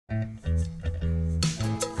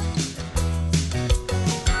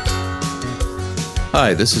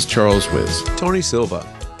Hi, this is Charles Wiz. Tony Silva.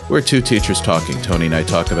 We're two teachers talking. Tony and I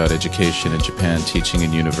talk about education in Japan, teaching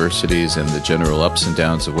in universities, and the general ups and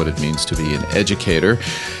downs of what it means to be an educator.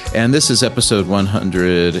 And this is episode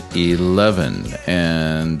 111.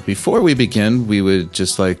 And before we begin, we would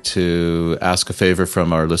just like to ask a favor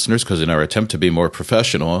from our listeners, because in our attempt to be more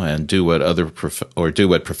professional and do what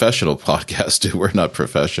professional podcasts do, we're not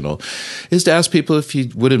professional, is to ask people if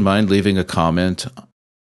you wouldn't mind leaving a comment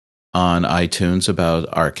on iTunes about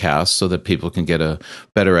our cast so that people can get a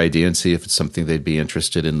better idea and see if it's something they'd be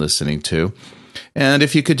interested in listening to. And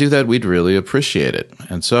if you could do that, we'd really appreciate it.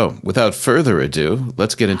 And so, without further ado,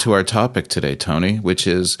 let's get into our topic today, Tony, which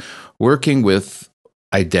is working with,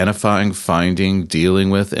 identifying, finding, dealing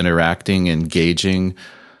with, interacting, engaging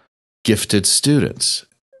gifted students.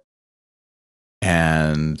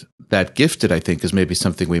 And that gifted, I think, is maybe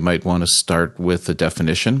something we might want to start with a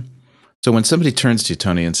definition. So when somebody turns to you,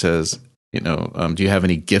 Tony, and says, do you have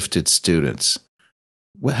any gifted students?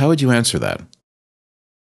 How would you answer that?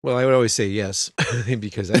 Well, I would always say yes,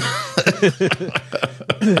 because I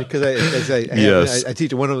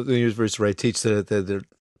teach at one of the universities where I teach that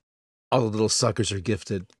all the little suckers are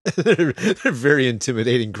gifted. They're a very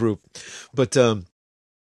intimidating group, but that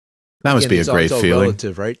must be a great feeling.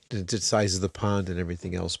 Relative, right? The size of the pond and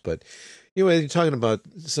everything else, but. You're talking about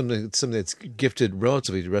something that's gifted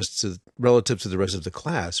relative to the rest of the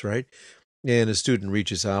class, right? And a student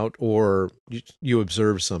reaches out, or you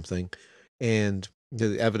observe something, and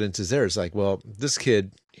the evidence is there. It's like, well, this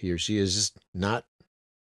kid, he or she, is just not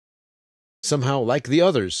somehow like the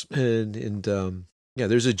others, and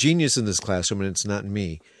there's a genius in this classroom, and it's not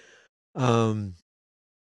me.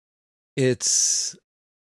 It's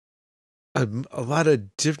a lot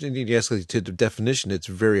of different. You ask to the definition. It's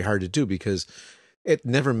very hard to do because it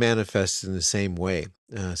never manifests in the same way.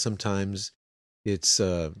 Sometimes it's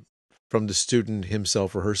from the student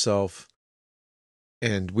himself or herself,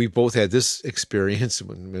 and we both had this experience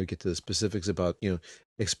when we get to the specifics about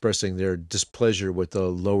expressing their displeasure with the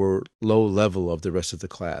low level of the rest of the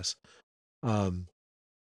class.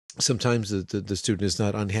 Sometimes the student is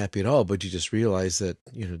not unhappy at all, but you just realize that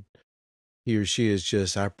he or she is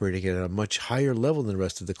just operating at a much higher level than the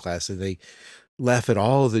rest of the class, and they laugh at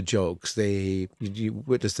all of the jokes. You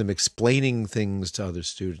witness them explaining things to other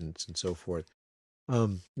students and so forth.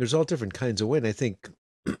 There's all different kinds of way, and I think,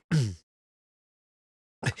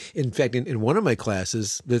 in fact, in one of my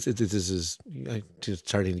classes, this is just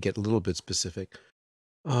starting to get a little bit specific.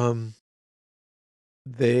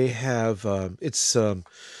 They have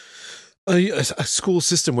a school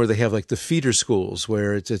system where they have like the feeder schools,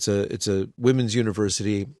 where it's a women's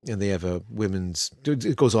university, and they have a women's.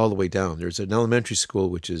 It goes all the way down. There's an elementary school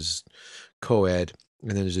which is co-ed,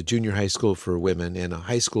 and then there's a junior high school for women, and a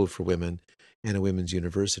high school for women, and a women's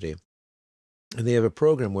university. And they have a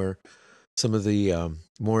program where some of the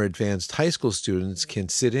more advanced high school students can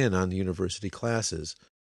sit in on the university classes.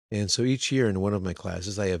 And so each year in one of my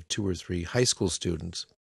classes, I have 2 or 3 high school students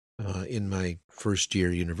in my first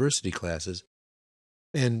year university classes.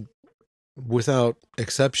 And without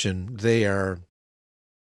exception, they are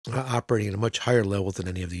operating at a much higher level than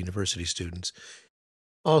any of the university students.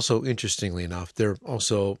 Also, interestingly enough, they're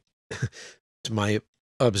also, to my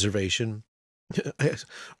observation,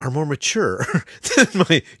 are more mature than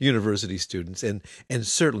my university students, and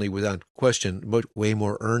certainly, without question, way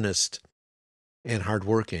more earnest and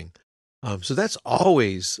hardworking. So that's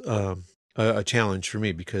always a challenge for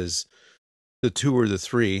me, because the 2 or the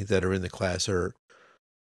 3 that are in the class are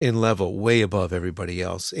in level way above everybody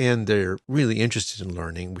else, and they're really interested in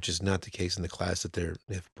learning, which is not the case in the class that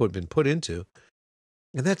they've been put into.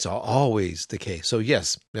 And that's always the case. So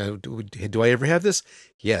yes, do I ever have this?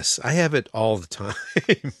 Yes, I have it all the time.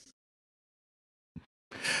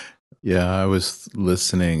 Yeah, I was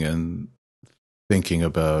listening and thinking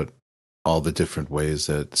about all the different ways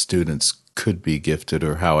that students could be gifted,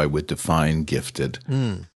 or how I would define gifted.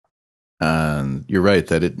 And you're right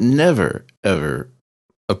that it never, ever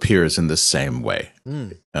appears in the same way.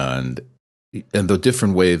 And the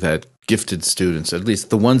different way that gifted students, at least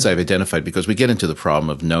the ones I've identified, because we get into the problem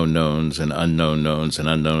of known knowns and unknown knowns and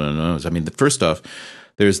unknown unknowns. I mean, first off,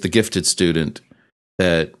 there's the gifted student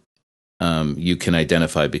that you can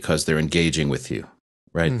identify because they're engaging with you,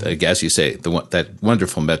 right? Mm-hmm. As you say, that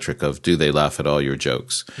wonderful metric of, do they laugh at all your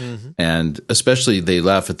jokes? Mm-hmm. And especially they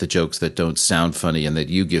laugh at the jokes that don't sound funny and that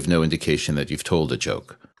you give no indication that you've told a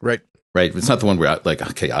joke. Right. Right. It's not the one where like,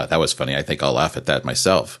 okay, that was funny. I think I'll laugh at that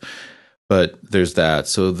myself. But there's that.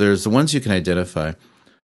 So there's the ones you can identify.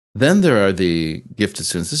 Then there are the gifted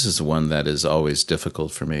students. This is the one that is always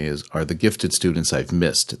difficult for me. Are the gifted students I've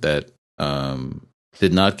missed that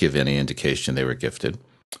did not give any indication they were gifted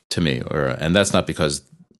to me, and that's not because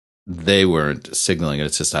they weren't signaling it.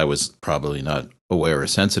 It's just I was probably not aware or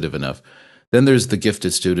sensitive enough. Then there's the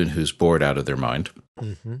gifted student who's bored out of their mind.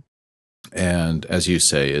 Mm-hmm. And as you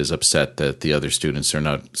say, is upset that the other students are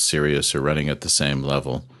not serious or running at the same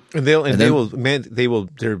level. And they will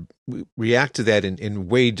react to that in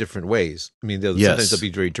way different ways. I mean, sometimes they'll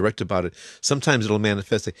be very direct about it. Sometimes it'll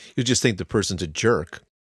manifest that you just think the person's a jerk,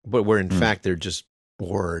 but where in fact they're just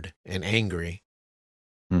bored and angry.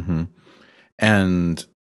 Mm-hmm. And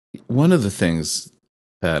one of the things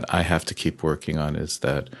that I have to keep working on is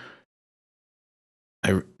that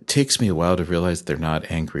it takes me a while to realize they're not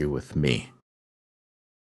angry with me.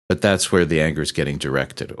 But that's where the anger is getting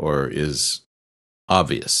directed or is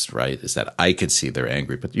obvious, right? Is that I can see they're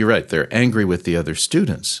angry. But you're right, they're angry with the other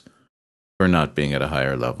students for not being at a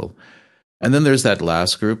higher level. And then there's that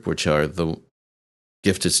last group, which are the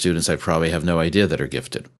gifted students I probably have no idea that are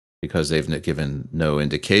gifted because they've given no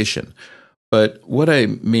indication. But what I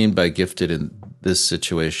mean by gifted in this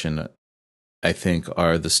situation, I think,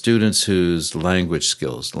 are the students whose language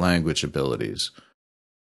skills, language abilities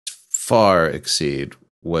far exceed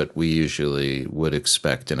what we usually would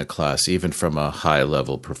expect in a class, even from a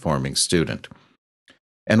high-level performing student.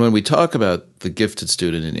 And when we talk about the gifted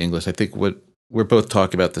student in English, I think what we're both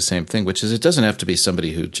talking about the same thing, which is it doesn't have to be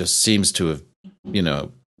somebody who just seems to have,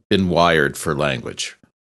 been wired for language.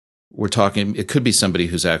 We're talking, it could be somebody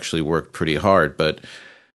who's actually worked pretty hard, but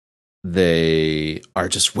they are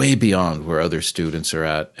just way beyond where other students are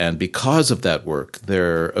at. And because of that work,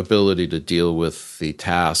 their ability to deal with the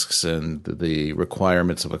tasks and the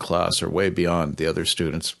requirements of a class are way beyond the other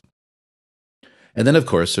students. And then, of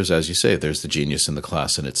course, there's, as you say, there's the genius in the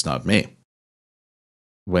class, and it's not me.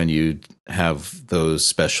 When you have those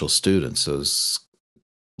special students, those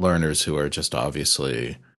learners who are just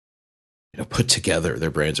obviously, put together, their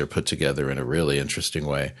brains are put together in a really interesting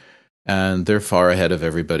way. And they're far ahead of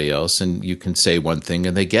everybody else, and you can say one thing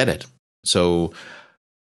and they get it. So,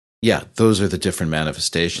 yeah, those are the different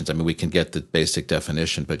manifestations. I mean, we can get the basic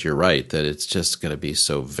definition, but you're right that it's just going to be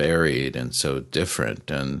so varied and so different.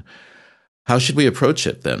 And how should we approach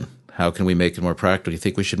it then? How can we make it more practical? Do you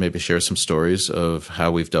think we should maybe share some stories of how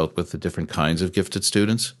we've dealt with the different kinds of gifted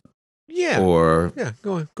students? Yeah.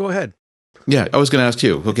 Go ahead. Yeah, I was going to ask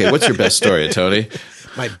you. Okay, what's your best story, Tony?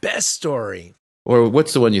 My best story. Or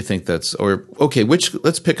what's the one you think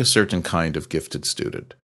let's pick a certain kind of gifted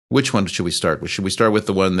student. Which one should we start with? Should we start with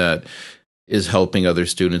the one that is helping other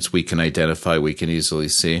students we can identify, we can easily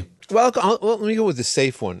see? Well, let me go with the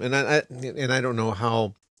safe one. And I don't know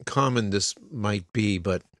how common this might be,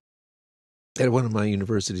 but at one of my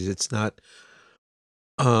universities, it's not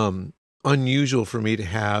unusual for me to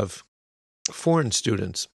have foreign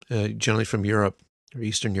students, generally from Europe or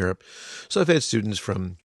Eastern Europe. So I've had students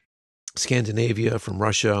from Scandinavia, from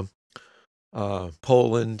Russia,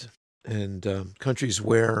 Poland, and countries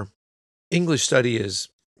where English study is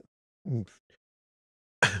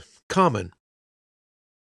common.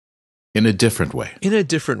 In a different way.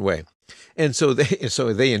 And so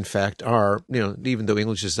they in fact are, even though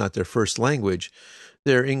English is not their first language,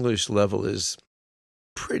 their English level is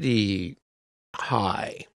pretty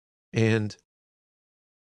high. And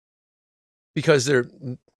because they're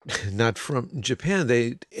not from Japan,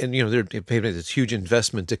 they're paying this huge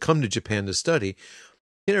investment to come to Japan to study.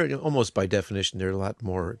 Almost by definition, they're a lot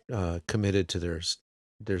more committed to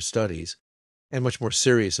their studies and much more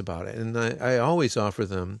serious about it. And I always offer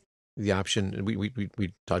them the option, and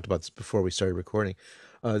we talked about this before we started recording,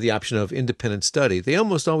 the option of independent study. They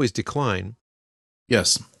almost always decline.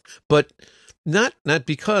 Yes. But not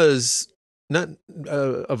because, not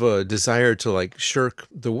of a desire to shirk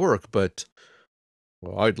the work, but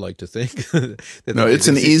well, I'd like to think that it's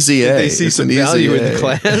an easy A. They see some value in the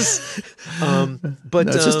class. But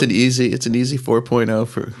it's just an easy 4.0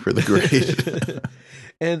 for the grade.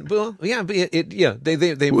 And well, yeah, but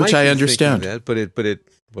they which might I understand that,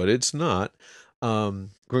 but it's not.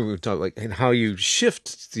 We talk and how you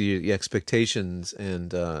shift the expectations and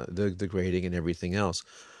the grading and everything else,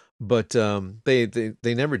 but they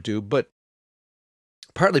never do. But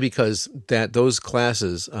partly because those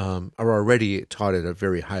classes are already taught at a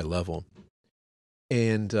very high level,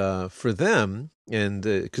 and for them, and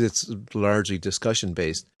because it's largely discussion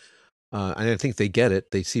based, and I think they get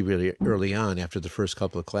it. They see really early on after the first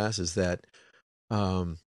couple of classes that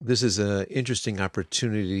this is an interesting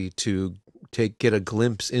opportunity to get a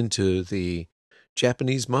glimpse into the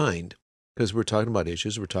Japanese mind, because we're talking about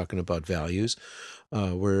issues, we're talking about values,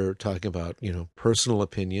 we're talking about personal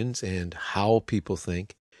opinions and how people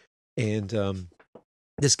think, and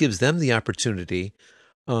this gives them the opportunity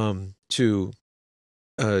to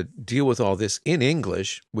deal with all this in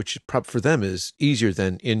English, which for them is easier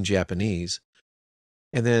than in Japanese.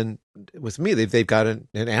 And then with me, they've got an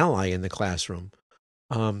ally in the classroom.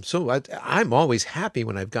 So I'm always happy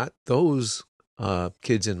when I've got those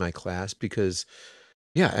kids in my class because,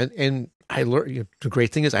 yeah, and I learn. The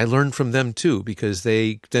great thing is I learn from them too because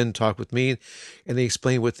they then talk with me, and they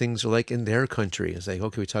explain what things are like in their country. It's like,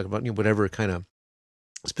 okay, we talk about whatever kind of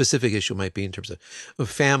specific issue might be in terms of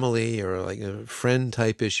family or like friend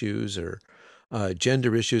type issues or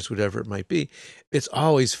gender issues, whatever it might be. It's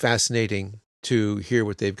always fascinating to hear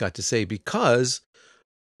what they've got to say because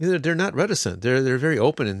they're not reticent. They're very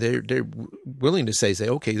open and they're willing to say,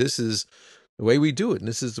 okay, this is the way we do it, and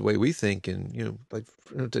this is the way we think, and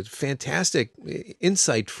fantastic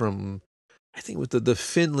insight from, I think, with the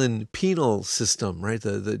Finland penal system, right?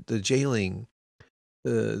 The jailing,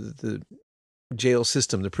 the jail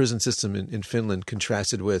system, the prison system in Finland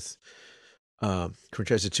contrasted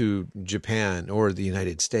to Japan or the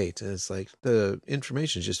United States. And it's like the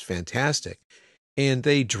information is just fantastic. And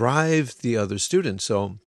they drive the other students.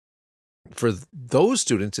 So for those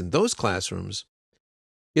students in those classrooms,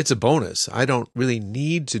 it's a bonus. I don't really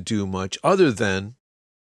need to do much other than,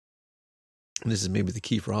 and this is maybe the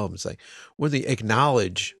key for all of them, it's like when they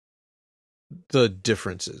acknowledge the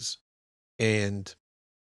differences and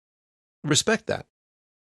respect that.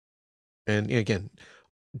 And again,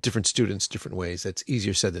 different students, different ways. That's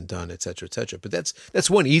easier said than done, et cetera, et cetera. But that's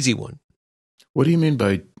one easy one. What do you mean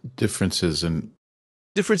by differences in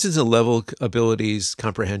level, abilities,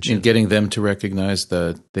 comprehension? In getting them to recognize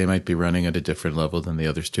that they might be running at a different level than the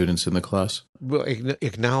other students in the class? Well,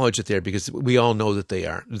 acknowledge that they're, because we all know that they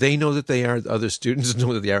are. They know that they are. The other students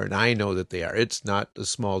know that they are, and I know that they are. It's not a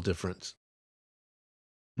small difference.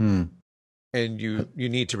 And you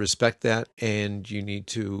need to respect that, and you need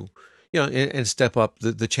to, and step up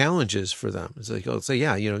the challenges for them. It's like, say,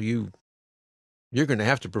 yeah, you're going to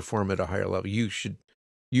have to perform at a higher level.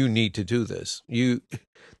 You need to do this. You,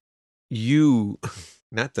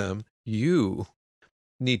 not them, you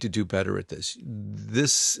need to do better at this.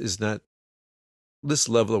 This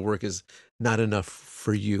level of work is not enough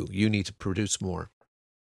for you. You need to produce more.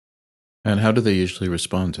 And how do they usually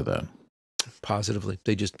respond to that? Positively.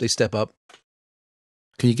 They step up.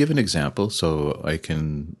 Can you give an example so I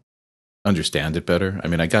can understand it better? I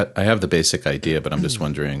mean, I have the basic idea, but I'm just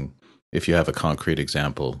wondering if you have a concrete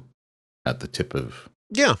example at the tip of.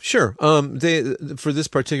 Yeah, sure. For this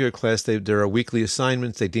particular class, there are weekly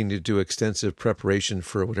assignments. They need to do extensive preparation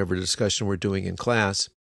for whatever discussion we're doing in class.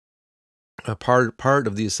 Part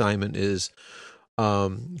of the assignment is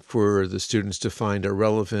for the students to find a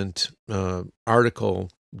relevant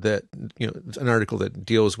article an article that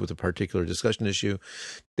deals with a particular discussion issue.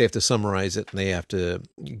 They have to summarize it, and they have to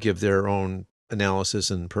give their own analysis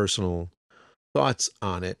and personal thoughts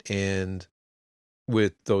on it. And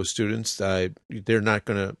with those students, they're not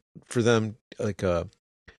going to, for them, like a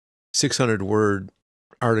 600-word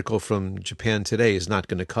article from Japan Today is not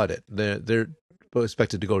going to cut it. They're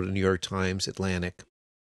expected to go to the New York Times, Atlantic,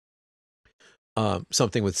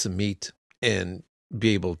 something with some meat, and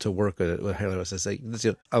be able to work at it with higher levels. I say,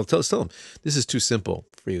 I'll tell them, this is too simple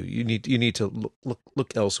for you. You need to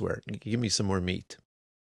look elsewhere. Give me some more meat.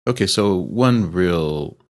 Okay, so one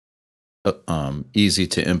real easy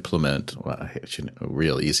to implement.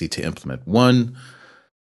 One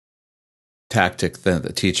tactic that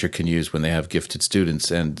the teacher can use when they have gifted students,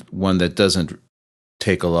 and one that doesn't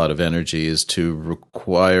take a lot of energy, is to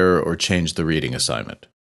require or change the reading assignment.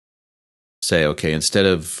 Say, okay, instead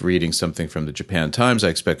of reading something from the Japan Times, I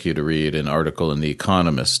expect you to read an article in The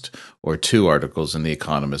Economist or 2 articles in The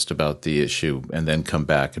Economist about the issue, and then come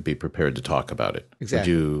back and be prepared to talk about it.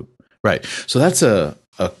 Exactly. Right. So that's a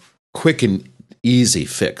quick and easy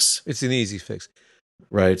fix. It's an easy fix.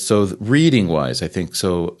 Right. So reading-wise, I think,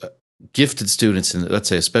 gifted students, let's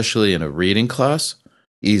say especially in a reading class,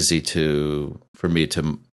 easy for me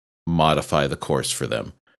to modify the course for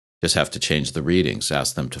them. Just have to change the readings,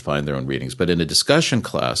 ask them to find their own readings. But in a discussion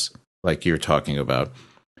class, like you're talking about,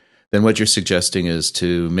 then what you're suggesting is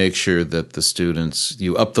to make sure that the students,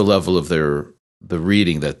 you up the level of the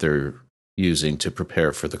reading that they're using to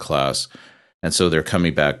prepare for the class. And so they're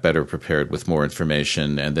coming back better prepared with more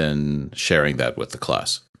information and then sharing that with the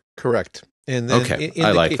class. Correct. And then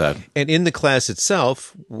I like that. And in the class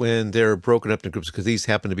itself, when they're broken up into groups, because these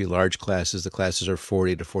happen to be large classes, the classes are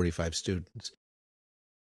 40 to 45 students.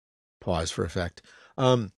 Pause for effect.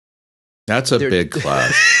 That's a big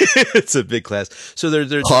class. It's a big class. So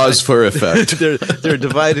they're Pause for effect. they're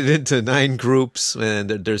divided into 9 groups, and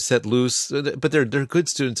they're set loose, but they're good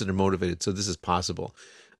students and they're motivated. So this is possible.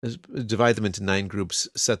 Divide them into 9 groups,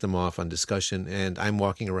 set them off on discussion, and I'm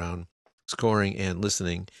walking around, scoring and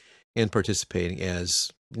listening, and participating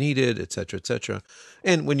as needed, et cetera, et cetera.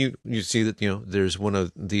 And when you see that there's one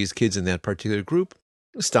of these kids in that particular group,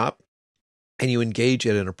 stop, and you engage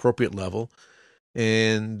at an appropriate level.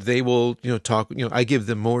 And they will, talk. I give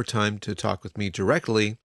them more time to talk with me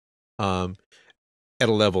directly, at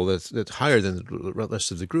a level that's higher than the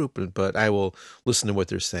rest of the group. But I will listen to what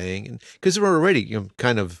they're saying, and because they're already,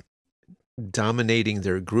 kind of dominating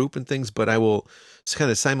their group and things. But I will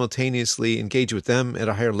kind of simultaneously engage with them at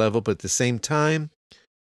a higher level, but at the same time,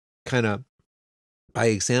 kind of by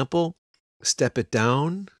example, step it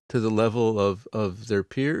down to the level of their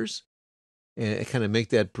peers. And kind of make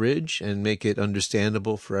that bridge and make it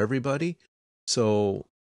understandable for everybody. So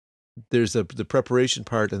there's the preparation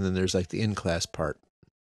part, and then there's like the in-class part.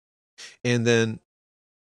 And then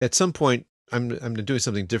at some point, I'm doing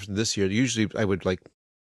something different this year. Usually I would like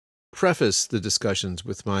preface the discussions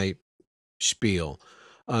with my spiel.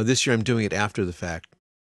 This year I'm doing it after the fact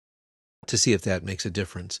to see if that makes a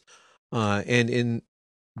difference. And in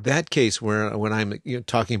that case, when I'm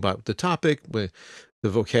talking about the topic, with the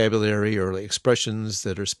vocabulary or expressions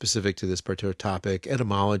that are specific to this particular topic,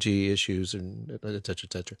 etymology issues, and et cetera,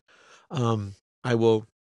 et cetera, I will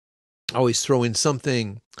always throw in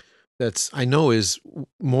something that's I know is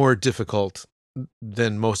more difficult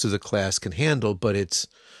than most of the class can handle, but it's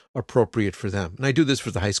appropriate for them. And I do this for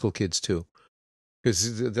the high school kids too,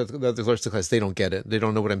 because the rest of the class, they don't get it. They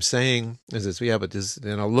don't know what I'm saying.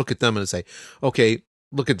 And I'll look at them and say, okay,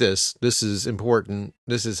 look at this. This is important.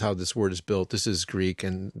 This is how this word is built. This is Greek,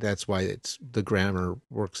 and that's why the grammar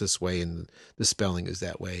works this way, and the spelling is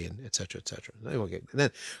that way, and et cetera, et cetera. Okay. And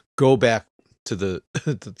then go back to the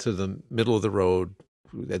to the middle of the road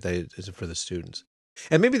that is for the students.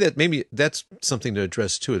 And maybe that's something to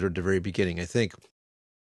address too at the very beginning. I think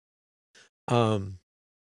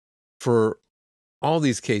for all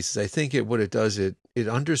these cases, I think what it does, it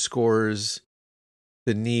underscores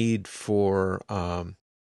the need for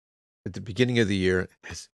at the beginning of the year,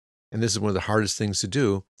 and this is one of the hardest things to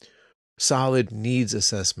do, solid needs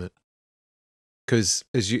assessment. Because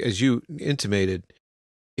as you intimated,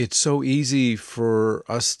 it's so easy for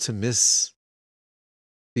us to miss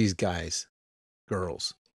these guys,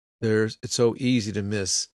 girls. It's so easy to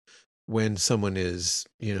miss when someone is,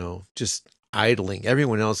 just idling.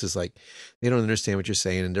 Everyone else is like, they don't understand what you're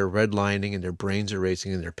saying, and they're redlining, and their brains are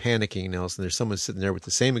racing, and they're panicking, and there's someone sitting there with the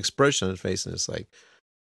same expression on his face, and it's like,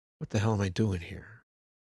 what the hell am I doing here?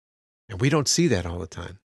 And we don't see that all the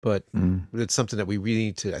time, but it's something that we really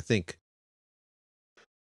need to, I think,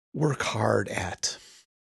 work hard at.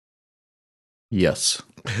 Yes.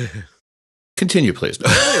 Continue, please.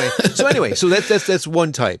 So that's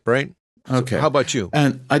one type, right? Okay. So how about you?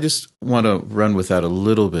 And I just want to run with that a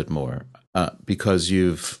little bit more, because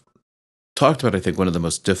you've talked about, I think, one of the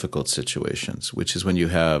most difficult situations, which is when you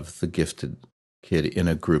have the gifted kid in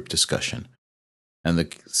a group discussion, and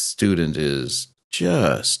the student is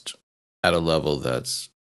just at a level that's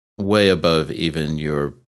way above even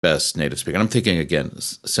your best native speaker. And I'm thinking, again,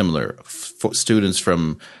 similar students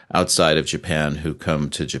from outside of Japan who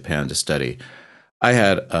come to Japan to study. I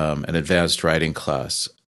had an advanced writing class,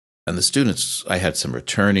 and the students, I had some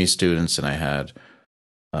returnee students, and I had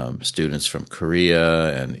students from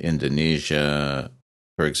Korea and Indonesia,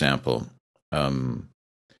 for example. And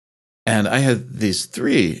I had these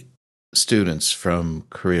 3 students from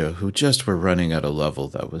Korea who just were running at a level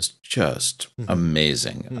that was just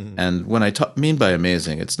amazing. Mm-hmm. And when I mean by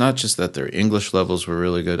amazing, it's not just that their English levels were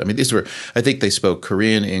really good. I mean, I think they spoke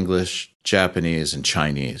Korean, English, Japanese, and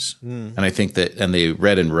Chinese. And I think and they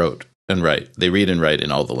read and wrote and write. They read and write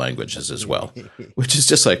in all the languages as well, which is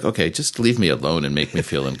just like, okay, just leave me alone and make me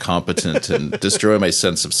feel incompetent and destroy my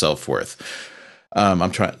sense of self-worth.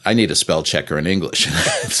 I need a spell checker in English,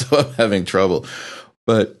 so I'm having trouble.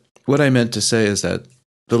 But what I meant to say is that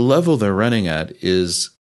the level they're running at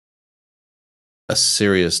is a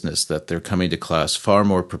seriousness that they're coming to class far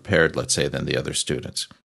more prepared, let's say, than the other students.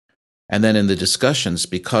 And then in the discussions,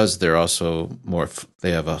 because they're also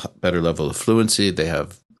they have a better level of fluency, they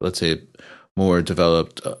have, let's say, more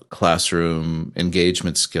developed classroom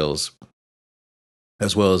engagement skills,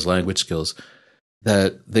 as well as language skills,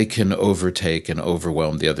 that they can overtake and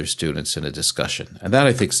overwhelm the other students in a discussion. And that,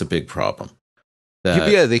 I think, is a big problem.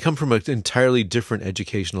 Yeah, they come from an entirely different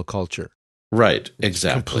educational culture. Right,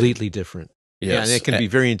 exactly. Completely different. Yes. Yeah, and it can be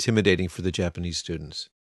very intimidating for the Japanese students.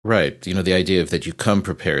 Right. The idea of that you come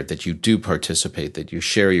prepared, that you do participate, that you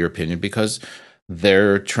share your opinion because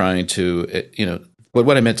they're trying to,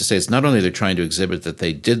 what I meant to say is not only they're trying to exhibit that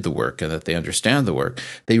they did the work and that they understand the work,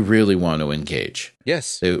 they really want to engage.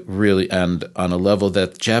 Yes. They really, and on a level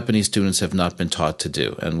that Japanese students have not been taught to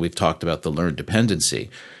do. And we've talked about the learned dependency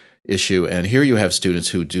issue. And here you have students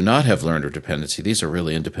who do not have learner dependency. These are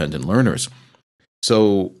really independent learners.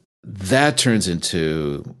 So that turns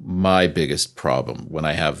into my biggest problem when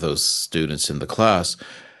I have those students in the class.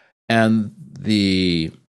 And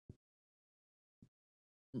the,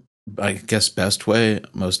 I guess, best way,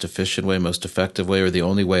 most efficient way, most effective way, or the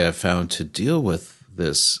only way I've found to deal with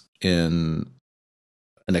this in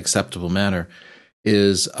an acceptable manner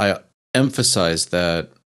is I emphasize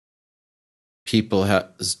that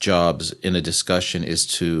people's jobs in a discussion is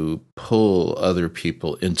to pull other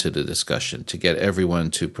people into the discussion, to get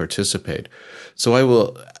everyone to participate. So I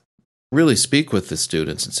will really speak with the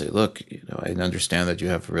students and say, look, I understand that you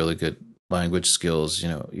have really good language skills.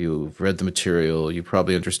 You've read the material, you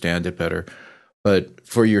probably understand it better. But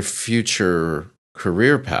for your future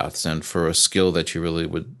career paths and for a skill that you really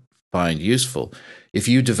would find useful, if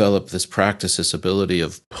you develop this practice, this ability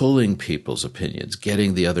of pulling people's opinions,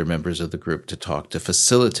 getting the other members of the group to talk, to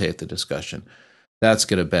facilitate the discussion, that's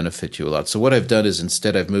going to benefit you a lot. So what I've done is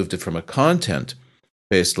instead I've moved it from a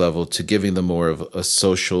content-based level to giving them more of a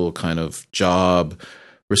social kind of job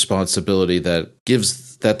responsibility that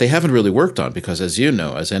they haven't really worked on, because as you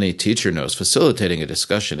know, as any teacher knows, facilitating a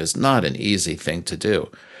discussion is not an easy thing to do.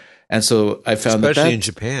 And so I found especially in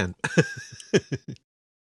Japan.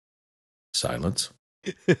 Silence.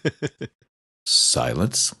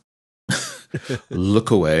 Silence. Look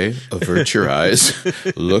away, avert your eyes,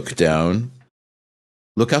 look down,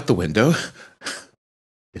 look out the window.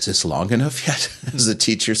 Is this long enough yet? Has the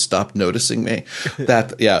teacher stopped noticing me?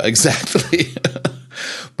 Yeah, exactly.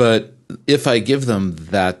 But if I give them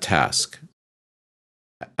that task,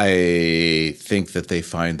 I think that they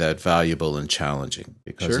find that valuable and challenging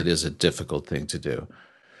because It is a difficult thing to do.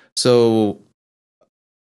 So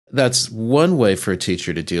that's one way for a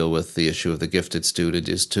teacher to deal with the issue of the gifted student,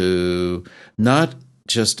 is to not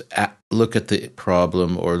just look at the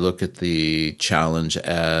problem or look at the challenge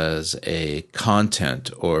as a content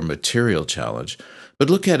or material challenge, but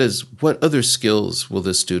look at it as what other skills will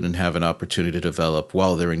this student have an opportunity to develop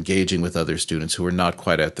while they're engaging with other students who are not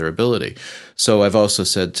quite at their ability. So I've also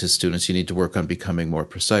said to students, you need to work on becoming more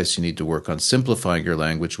precise. You need to work on simplifying your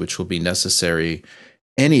language, which will be necessary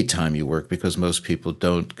anytime you work, because most people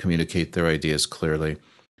don't communicate their ideas clearly.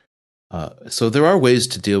 So there are ways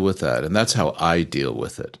to deal with that, and that's how I deal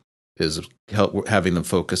with it, is having them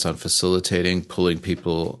focus on facilitating, pulling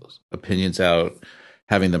people's opinions out,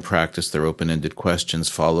 having them practice their open-ended questions,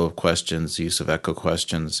 follow-up questions, use of echo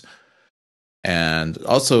questions. And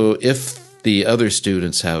also, if the other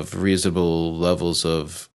students have reasonable levels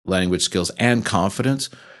of language skills and confidence,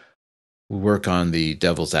 work on the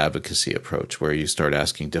devil's advocacy approach, where you start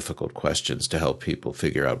asking difficult questions to help people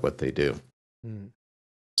figure out what they do.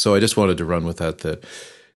 So I just wanted to run with that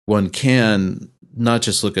one can not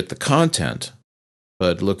just look at the content,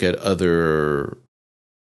 but look at other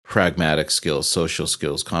pragmatic skills, social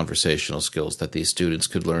skills, conversational skills that these students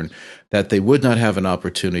could learn that they would not have an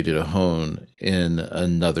opportunity to hone in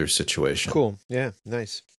another situation. Cool. Yeah,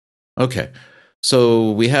 nice. Okay. So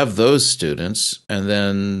we have those students, and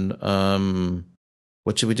then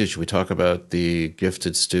what should we do? Should we talk about the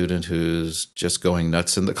gifted student who's just going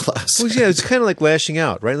nuts in the class? Well, yeah, it's kind of like lashing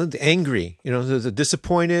out, right? Angry, there's a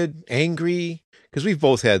disappointed, angry, because we've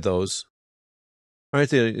both had those. Right,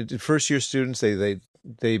 the first-year students, they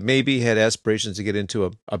maybe had aspirations to get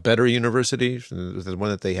into a better university than the one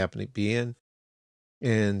that they happen to be in,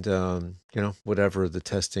 and whatever the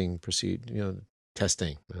testing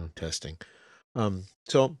testing.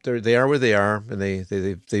 So they are where they are, and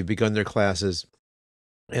they've begun their classes,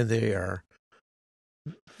 and they are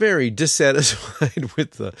very dissatisfied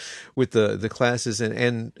with the classes,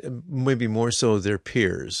 and maybe more so their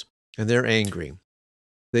peers, and they're angry.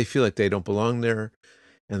 They feel like they don't belong there,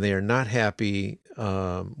 and they are not happy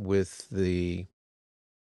with the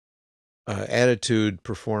attitude,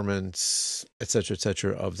 performance, et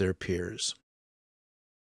cetera, of their peers.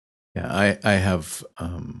 Yeah, I have.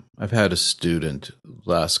 I've had a student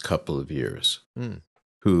last couple of years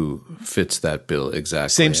who fits that bill exactly.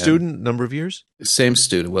 Same student, number of years? Same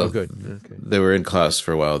student. Well, good. Okay. They were in class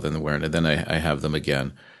for a while, then they weren't, and then I have them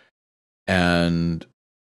again. And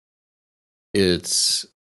this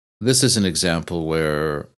is an example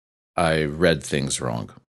where I read things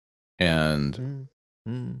wrong. And,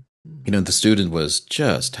 the student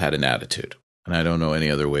had an attitude. And I don't know any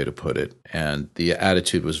other way to put it. And the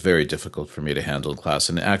attitude was very difficult for me to handle in class.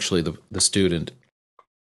 And actually, the student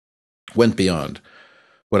went beyond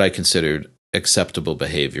what I considered acceptable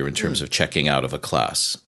behavior in terms of checking out of a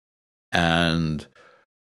class. And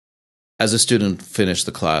as a student finished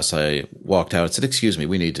the class, I walked out and said, "Excuse me,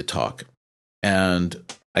 we need to talk." And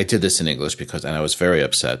I did this in English and I was very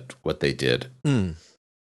upset what they did.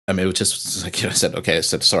 I mean, it was just like, I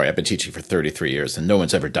said, "Sorry, I've been teaching for 33 years and no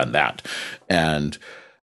one's ever done that." And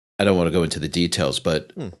I don't want to go into the details,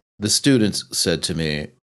 but the students said to me,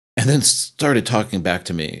 and then started talking back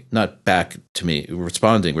to me, not back to me,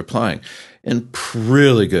 replying in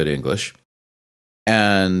really good English,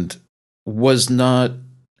 and was not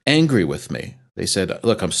angry with me. They said,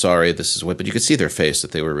 "Look, I'm sorry, this is what," but you could see their face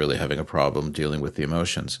that they were really having a problem dealing with the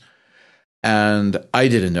emotions. And I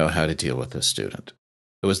didn't know how to deal with this student.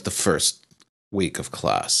 It was the first week of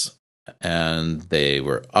class, and they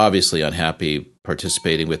were obviously unhappy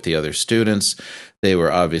participating with the other students. They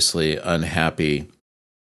were obviously unhappy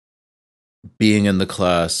being in the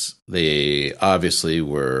class. They obviously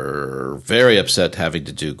were very upset having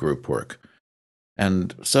to do group work.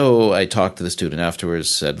 And so I talked to the student afterwards,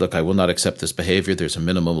 said, "Look, I will not accept this behavior. There's a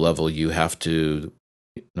minimum level you have to,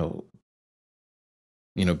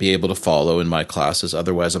 be able to follow in my classes.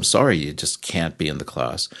 Otherwise, I'm sorry, you just can't be in the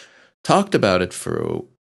class." Thought about it for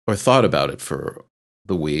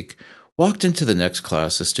the week. Walked into the next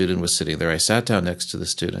class. The student was sitting there. I sat down next to the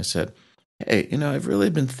student. I said, "Hey, I've really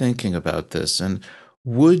been thinking about this. And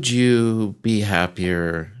would you be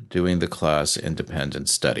happier doing the class independent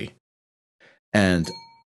study?" And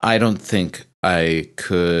I don't think I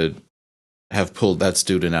could have pulled that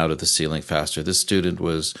student out of the ceiling faster. This student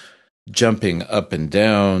was jumping up and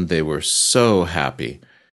down. They were so happy.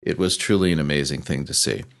 It was truly an amazing thing to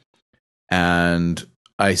see. And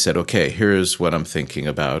I said, "Okay, here's what I'm thinking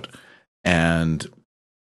about. And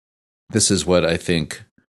this is what I think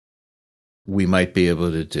we might be able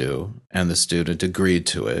to do." And the student agreed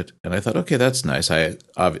to it. And I thought, okay, that's nice. I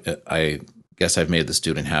guess I've made the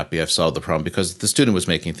student happy. I've solved the problem, because the student was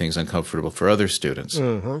making things uncomfortable for other students.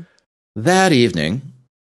 That evening,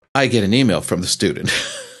 I get an email from the student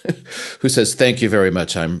who says, "Thank you very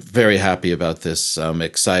much. I'm very happy about this. I'm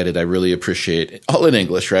excited. I really appreciate it," all in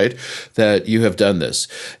English, right, "that you have done this."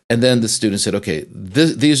 And then the student said, "Okay,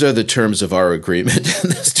 these are the terms of our agreement."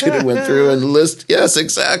 And the student went through and yes,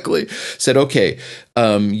 exactly. Said, "Okay,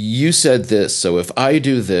 you said this. So if I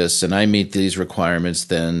do this and I meet these requirements,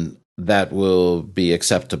 then that will be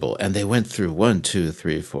acceptable." And they went through 1, 2,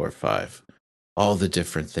 3, 4, 5, all the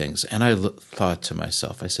different things. And I thought to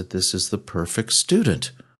myself, I said, this is the perfect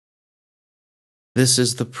student. This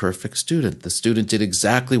is the perfect student. The student did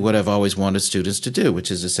exactly what I've always wanted students to do, which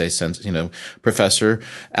is to say, "Professor,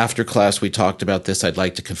 after class we talked about this. I'd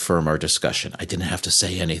like to confirm our discussion." I didn't have to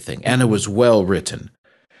say anything. And it was well written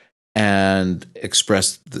and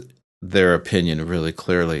expressed their opinion really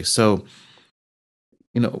clearly. So,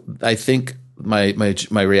 I think my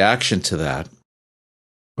reaction to that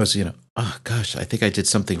was, oh gosh, I think I did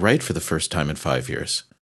something right for the first time in 5 years.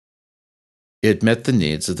 It met the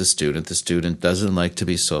needs of the student. The student doesn't like to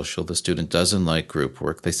be social. The student doesn't like group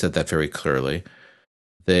work. They said that very clearly.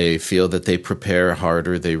 They feel that they prepare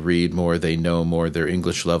harder, they read more, they know more, their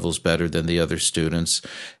English level's better than the other students.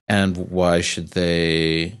 And why should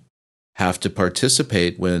they have to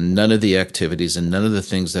participate when none of the activities and none of the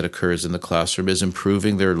things that occurs in the classroom is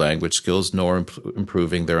improving their language skills nor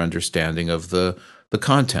improving their understanding of the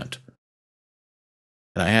content?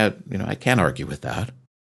 And I can't argue with that.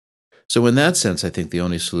 So in that sense, I think the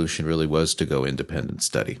only solution really was to go independent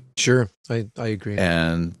study. Sure, I agree.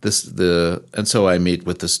 And so I meet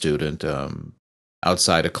with the student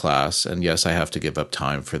outside of class, and yes, I have to give up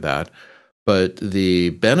time for that. But the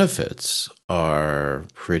benefits are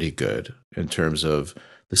pretty good in terms of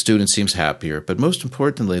the student seems happier, but most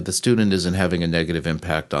importantly, the student isn't having a negative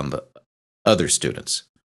impact on the other students.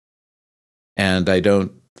 And I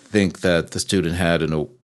don't think that the student had an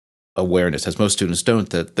awareness, as most students don't,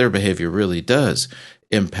 that their behavior really does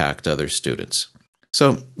impact other students.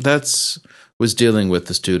 So was dealing with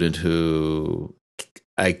the student who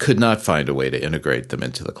I could not find a way to integrate them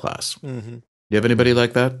into the class. Mm-hmm. You have anybody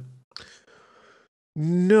like that?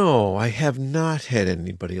 No, I have not had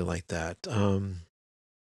anybody like that.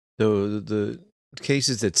 The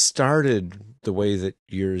cases that started the way that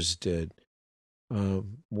yours did,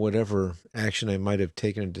 whatever action I might have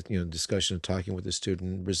taken, discussion of talking with the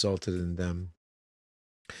student, resulted in them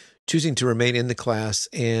choosing to remain in the class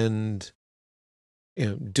and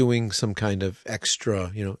doing some kind of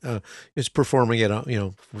extra, it's performing at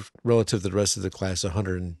relative to the rest of the class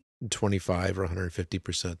 110%. 125 or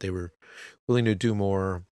 150%. They were willing to do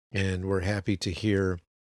more, and were happy to hear,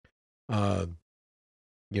 uh,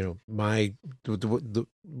 my the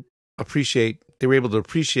appreciate. They were able to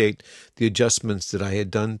appreciate the adjustments that I had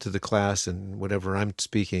done to the class and whatever I'm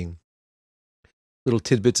speaking. Little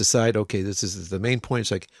tidbits aside, okay, this is the main point.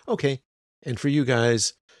 It's like, okay, and for you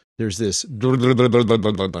guys, there's this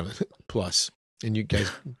plus, and you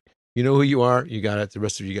guys, you know who you are. You got it. The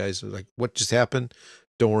rest of you guys are like, what just happened?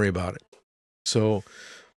 Don't worry about it. So,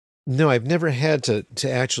 no, I've never had to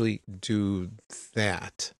actually do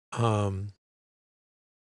that.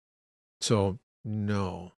 So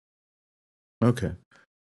no. Okay.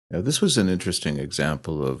 Now, this was an interesting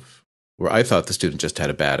example of where I thought the student just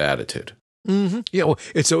had a bad attitude. Mm-hmm. Yeah, well,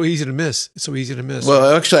 it's so easy to miss. It's so easy to miss.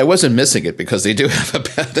 Well, actually, I wasn't missing it because they do have a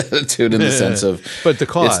bad attitude in the sense of, but the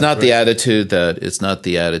cause, it's not right? the attitude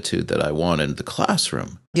that I want in the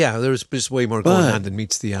classroom. Yeah, there's just way more going on than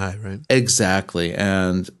meets the eye, right? Exactly,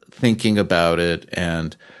 and thinking about it,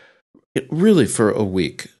 and it really for a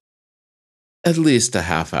week, at least a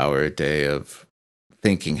half hour a day of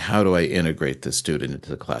thinking, how do I integrate this student into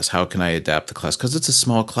the class? How can I adapt the class? Because it's a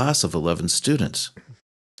small class of 11 students.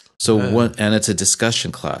 So and it's a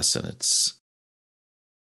discussion class, and it's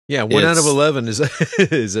 1 out of 11 is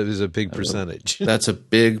a big percentage. That's a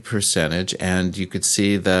big percentage, and you could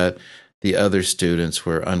see that the other students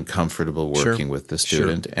were uncomfortable working with the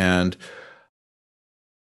student, and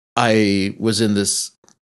I was in this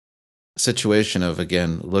situation of,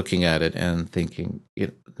 again, looking at it and thinking,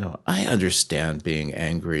 I understand being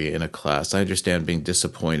angry in a class. I understand being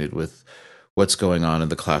disappointed with what's going on in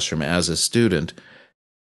the classroom as a student.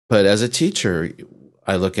 But as a teacher,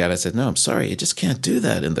 I look at it and said, no, I'm sorry, you just can't do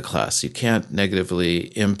that in the class. You can't negatively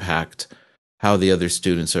impact how the other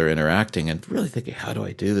students are interacting, and really thinking, how do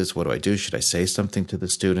I do this? What do I do? Should I say something to the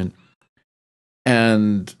student?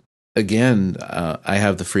 And again, I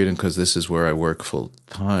have the freedom because this is where I work full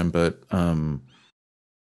time, but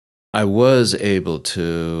I was able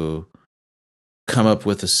to come up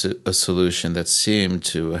with a solution that seemed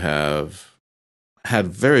to have had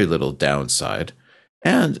very little downside.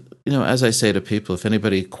 And, as I say to people, if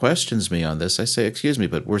anybody questions me on this, I say, excuse me,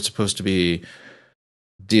 but we're supposed to be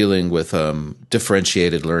dealing with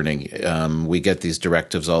differentiated learning. We get these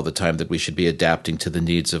directives all the time that we should be adapting to the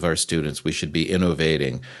needs of our students. We should be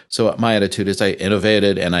innovating. So my attitude is I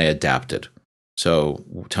innovated and I adapted. So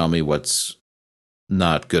tell me what's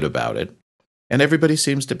not good about it. And everybody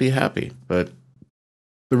seems to be happy. But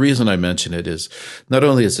the reason I mention it is not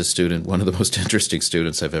only is a student one of the most interesting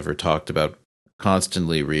students I've ever talked about,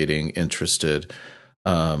 constantly reading, interested,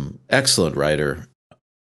 excellent writer.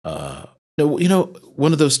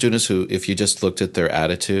 One of those students who, if you just looked at their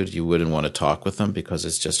attitude, you wouldn't want to talk with them because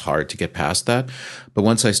it's just hard to get past that. But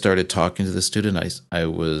once I started talking to the student, I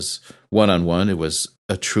was one-on-one. It was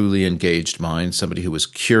a truly engaged mind, somebody who was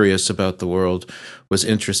curious about the world, was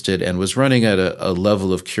interested, and was running at a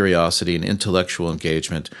level of curiosity and intellectual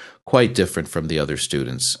engagement quite different from the other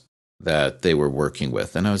students that they were working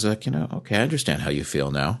with. And I was like, okay, I understand how you feel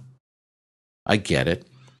now. I get it.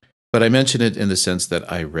 But I mention it in the sense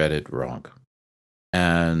that I read it wrong.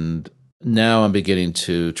 And now I'm beginning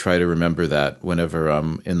to try to remember that whenever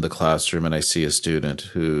I'm in the classroom and I see a student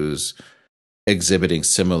who's exhibiting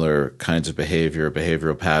similar kinds of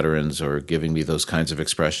behavioral patterns, or giving me those kinds of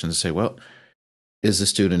expressions, say, well, is the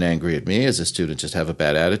student angry at me? Is the student just have a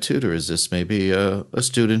bad attitude? Or is this maybe a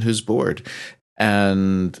student who's bored?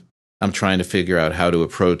 And I'm trying to figure out how to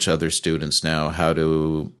approach other students now, how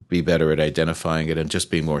to be better at identifying it and just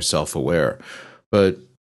being more self-aware. But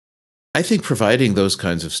I think providing those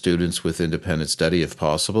kinds of students with independent study, if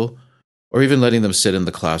possible, or even letting them sit in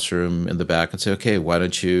the classroom in the back and say, okay, why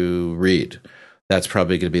don't you read? That's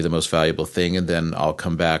probably going to be the most valuable thing. And then I'll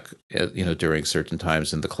come back, during certain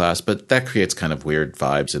times in the class. But that creates kind of weird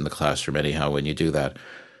vibes in the classroom anyhow when you do that.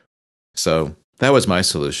 So that was my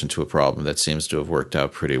solution to a problem that seems to have worked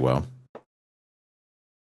out pretty well.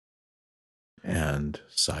 And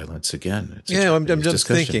silence again. I'm just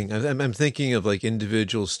thinking. I'm thinking of like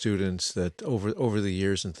individual students that over the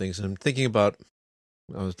years and things. And I'm thinking about.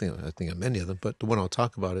 I think of many of them, but the one I'll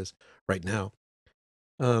talk about is right now.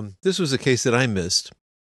 This was a case that I missed,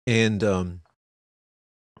 and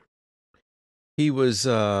he was.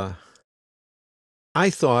 I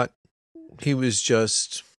thought he was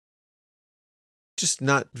just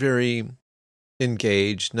not very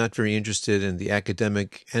engaged, not very interested in the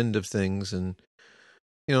academic end of things, and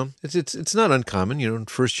it's not uncommon.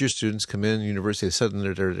 First year students come in university,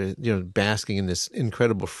 suddenly they're basking in this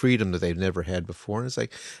incredible freedom that they've never had before, and it's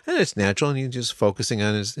like, and it's natural, and he's just focusing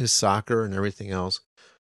on his soccer and everything else,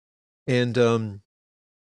 and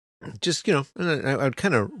just, and I would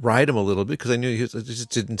kind of ride him a little bit because I knew it just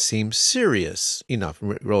didn't seem serious enough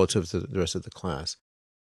relative to the rest of the class.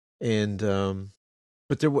 And,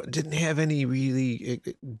 but there didn't have any really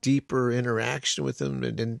deeper interaction with him.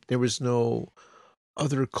 And there was no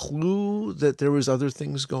other clue that there was other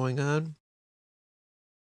things going on.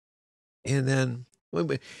 And then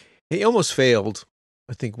he almost failed,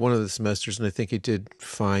 I think, one of the semesters, and I think he did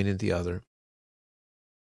fine in the other.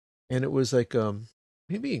 And it was like,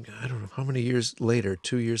 maybe, I don't know how many years later,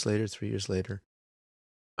 2 years later, 3 years later,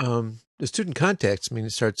 the student contacts me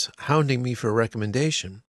and starts hounding me for a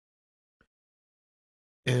recommendation.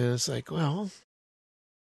 And it's like, well,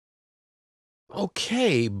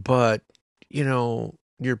 okay, but,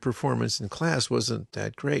 your performance in class wasn't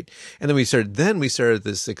that great. And then we started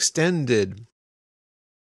this extended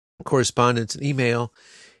correspondence and email,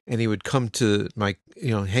 and he would come to my,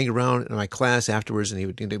 hang around in my class afterwards, and he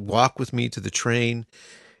would walk with me to the train,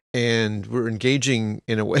 and we're engaging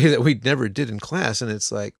in a way that we never did in class. And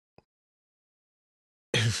it's like,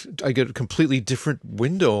 I get a completely different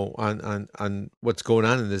window on what's going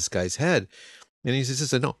on in this guy's head. And he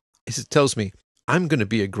says, no, tells me I'm going to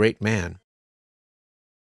be a great man.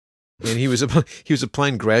 And he was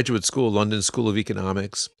applying graduate school, London School of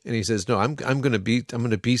Economics. And he says, no, I'm going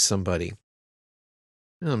to be somebody.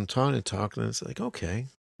 And I'm talking, and it's like, okay,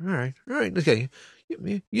 all right, okay.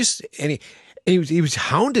 And he was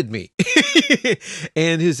hounded me,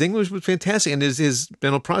 and his English was fantastic, and his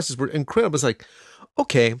mental process were incredible. It's like,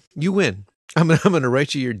 okay, you win. I'm gonna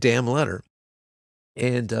write you your damn letter.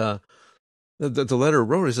 And the letter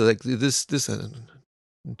wrote is like this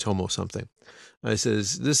Tomo something. I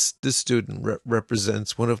says this student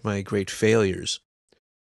represents one of my great failures.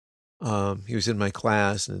 He was in my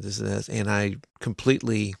class and this and that, and I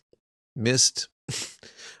completely missed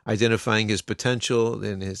identifying his potential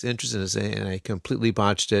and his interest and I completely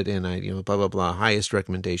botched it. And I, blah, blah, blah, highest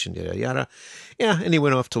recommendation, yada, yada. Yeah. And he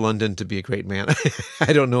went off to London to be a great man.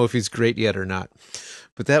 I don't know if he's great yet or not,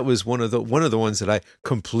 but that was one of the ones that I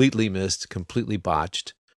completely missed, completely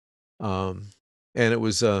botched. And it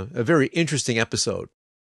was a very interesting episode.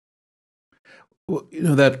 Well,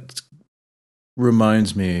 that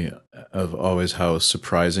reminds me of always how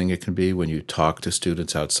surprising it can be when you talk to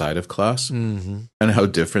students outside of class and how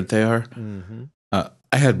different they are. Mm-hmm.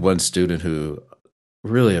 I had one student who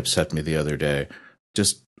really upset me the other day,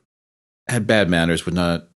 just had bad manners, would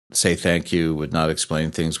not say thank you, would not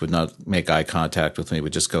explain things, would not make eye contact with me,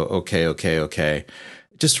 would just go, okay.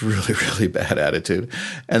 Just really, really bad attitude.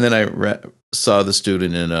 And then I saw the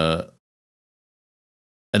student in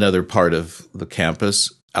another part of the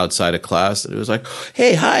campus outside of class, and it was like,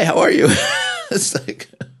 hey, hi, how are you? It's like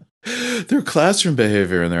their classroom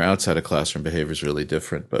behavior and their outside of classroom behavior is really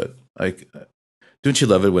different. But like, don't you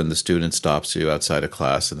love it when the student stops you outside of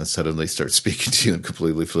class and then suddenly starts speaking to you in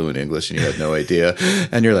completely fluent English and you had no idea,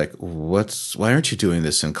 and you're like, why aren't you doing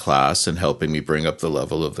this in class and helping me bring up the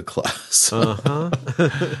level of the class?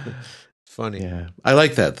 Funny. Yeah, I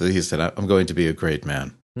like that he said, I'm going to be a great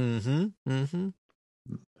man. And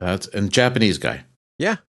Japanese guy.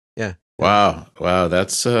 Yeah. Wow.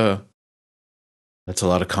 That's a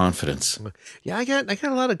lot of confidence. Yeah, I got a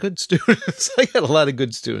lot of good students.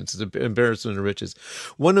 It's an embarrassment of riches.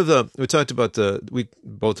 We both talked about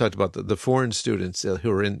the foreign students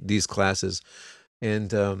who are in these classes, and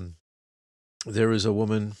there was a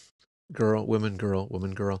woman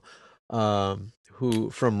girl, who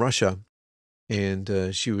from Russia,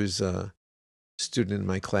 and she was a student in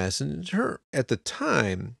my class, and her at the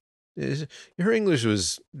time, her English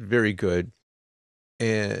was very good,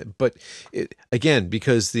 but again,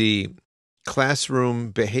 because the classroom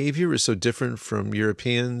behavior is so different from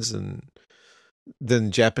Europeans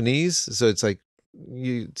than Japanese, so it's like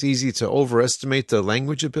it's easy to overestimate the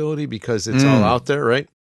language ability because it's all out there, right?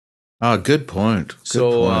 Oh, good point.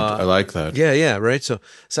 I like that. Yeah, right. So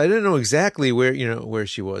I didn't know exactly where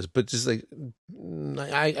she was, but just like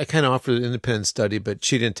I kind of offered an independent study, but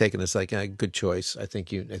she didn't take it. It's like good choice. I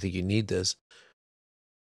think you need this.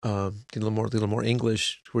 Get a little more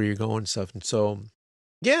English where you're going and stuff. And so,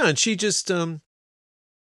 yeah, and she just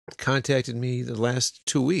contacted me the last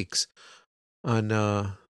 2 weeks on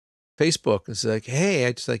Facebook. It's like, hey,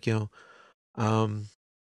 I just like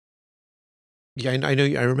yeah, I know.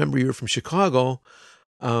 I remember you were from Chicago,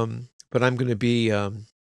 but I'm going to be. I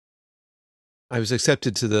was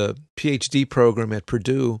accepted to the PhD program at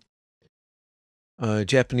Purdue,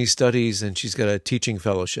 Japanese Studies, and she's got a teaching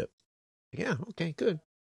fellowship. Yeah, okay, good.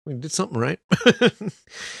 We did something right.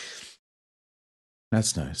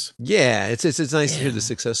 That's nice. Yeah, it's nice to hear the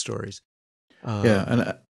success stories. Yeah,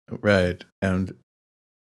 and right, and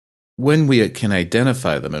when we can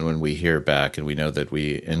identify them and when we hear back and we know that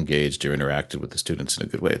we engaged or interacted with the students in a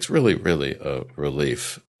good way, it's really, really a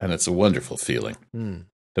relief. And it's a wonderful feeling.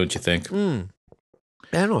 Don't you think? I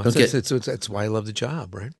don't know. That's why I love the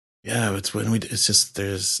job, right? Yeah, it's when it's just,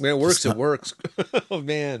 there's... When it works, it works. Oh,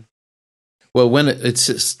 man. Well, when it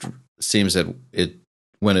just seems that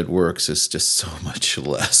when it works, it's just so much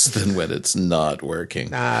less than when it's not working.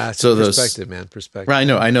 So perspective, man, perspective. Right,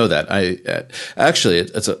 I know that. Actually,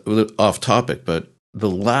 it's a little off topic, but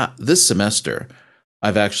this semester,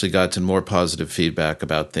 I've actually gotten more positive feedback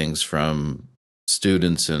about things from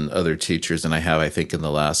students and other teachers than I have, I think, in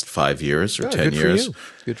the last 5 years or 10 years.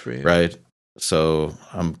 Good for you. Right. So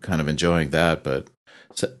I'm kind of enjoying that, but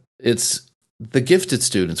it's the gifted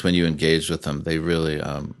students, when you engage with them, they really,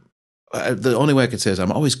 the only way I could say is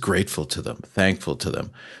I'm always grateful to them, thankful to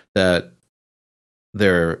them that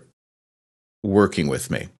they're working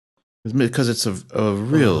with me, because it's a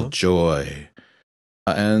real joy.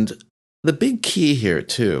 And the big key here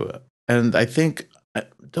too, and I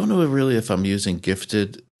don't know really if I'm using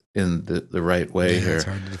gifted in the right way here. It's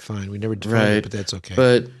hard to define. We never define it, but that's okay.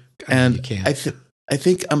 But you can't. I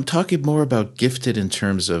think I'm talking more about gifted in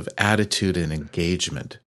terms of attitude and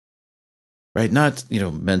engagement, right? Not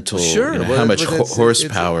mental. Sure. How much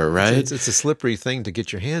horsepower, right? It's a slippery thing to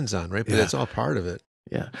get your hands on, right? But that's all part of it.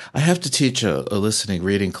 Yeah, I have to teach a listening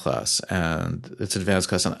reading class, and it's an advanced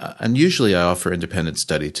class, and usually I offer independent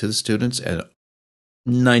study to the students, and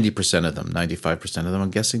 90% of them, 95% of them,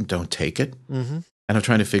 I'm guessing, don't take it. Mm-hmm. And I'm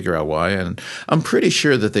trying to figure out why. And I'm pretty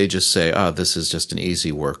sure that they just say, this is just an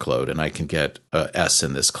easy workload and I can get a S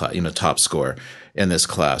in this class, top score in this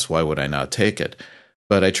class. Why would I not take it?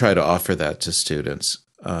 But I try to offer that to students.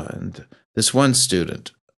 And this one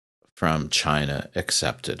student from China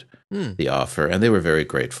accepted the offer, and they were very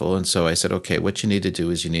grateful. And so I said, okay, what you need to do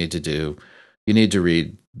is you need to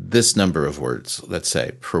read this number of words, let's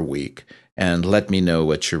say, per week, and let me know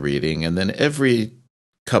what you're reading. And then every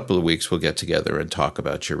couple of weeks we'll get together and talk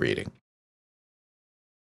about your reading.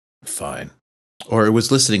 Fine. Or it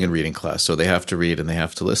was listening and reading class, so they have to read and they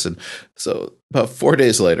have to listen. So about 4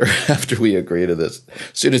 days later, after we agree to this,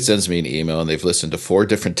 student sends me an email, and they've listened to 4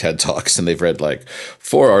 different TED Talks, and they've read like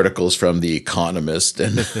 4 articles from The Economist,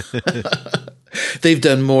 and they've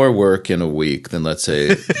done more work in a week than, let's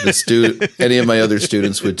say, any of my other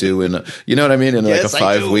students would do in, you know what I mean, in like a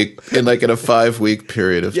 5-week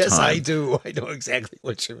period of time. Yes, I do. I know exactly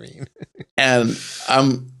what you mean. And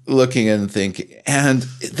I'm looking and thinking, and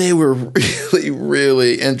they were really,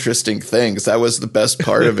 really interesting things. That was the best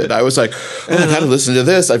part of it. I was like, I got to listen to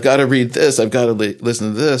this. I've got to read this. I've got to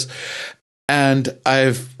listen to this. And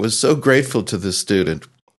I was so grateful to this student.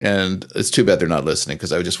 And it's too bad they're not listening,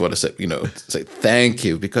 because I just want to say thank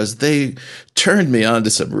you, because they turned me on to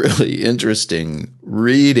some really interesting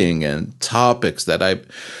reading and topics that I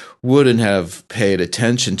wouldn't have paid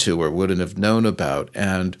attention to or wouldn't have known about.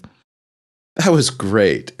 And that was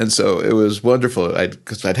great. And so it was wonderful,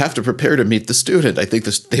 because I'd have to prepare to meet the student. I think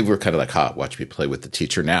they were kind of like, watch me play with the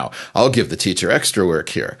teacher now. I'll give the teacher extra work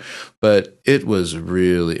here. But it was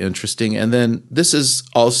really interesting. And then this is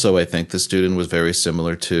also, I think, the student was very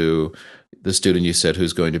similar to the student you said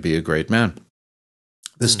who's going to be a great man.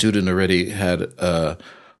 The student already had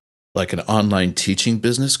like an online teaching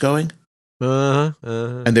business going.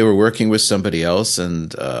 And they were working with somebody else,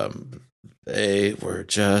 and they were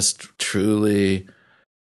just it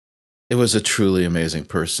was a truly amazing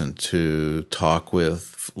person to talk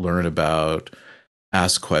with, learn about,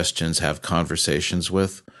 ask questions, have conversations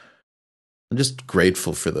with. I'm just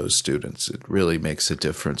grateful for those students. It really makes a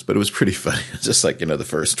difference. But it was pretty funny. Just like, the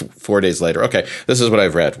first 4 days later, okay, this is what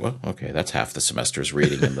I've read. Well, okay, that's half the semester's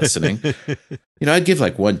reading and listening. I'd give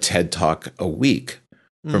like 1 TED Talk a week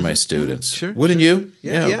for my students. Sure, wouldn't you?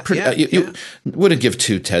 Yeah. You wouldn't give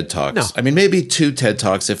 2 TED Talks. No. I mean, maybe 2 TED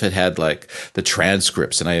Talks if it had like the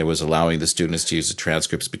transcripts, and I was allowing the students to use the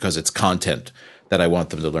transcripts because it's content that I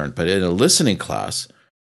want them to learn. But in a listening class,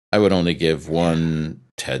 I would only give 1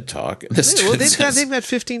 TED Talk. They've got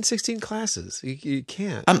 15, 16 classes. You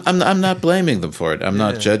can't. I'm not blaming them for it. I'm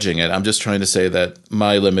not judging it. I'm just trying to say that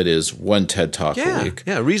my limit is 1 TED Talk a week.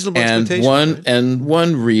 Yeah, reasonable and expectation.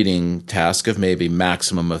 one reading task of maybe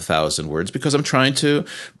maximum 1,000 words, because I'm trying to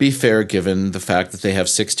be fair given the fact that they have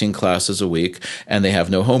 16 classes a week and they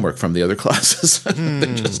have no homework from the other classes.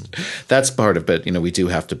 That's part of it. We do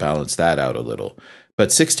have to balance that out a little.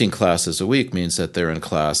 But 16 classes a week means that they're in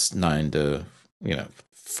class 9 to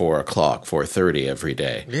 4 o'clock, 4:30 every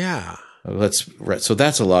day. Yeah. So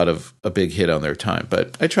that's a big hit on their time.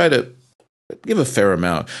 But I try to give a fair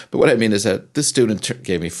amount. But what I mean is that this student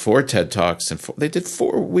gave me 4 TED Talks, and they did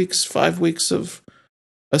 4 weeks, 5 weeks of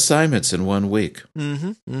assignments in 1 week.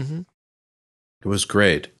 Mm-hmm. Mm-hmm. It was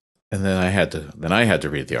great. And then I had to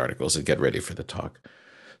read the articles and get ready for the talk.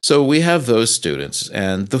 So we have those students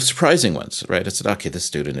and the surprising ones, right? It's okay, this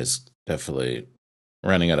student is definitely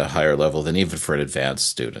running at a higher level than even for an advanced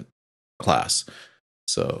student class.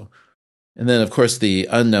 So, and then of course the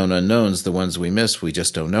unknown unknowns, the ones we miss, we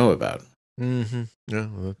just don't know about. Mm-hmm.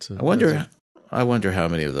 Yeah, I wonder how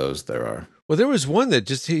many of those there are. Well, there was one that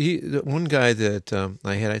just one guy that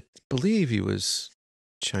I had. I believe he was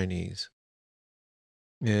Chinese,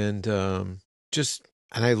 and and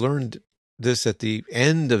I learned this at the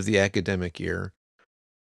end of the academic year,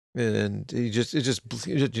 and it just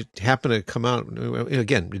happened to come out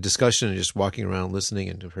again. The discussion and just walking around listening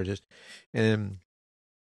and and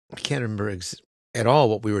I can't remember at all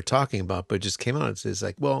what we were talking about, but it just came out. It's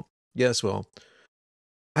like, well, yes, well,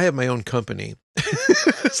 I have my own company.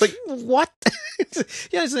 It's like, what?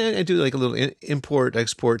 Yeah, I do like a little import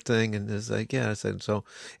export thing, and it's like, yeah, I said so.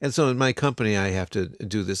 And so in my company, I have to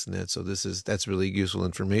do this and that. So that's really useful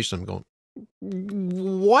information. I'm going,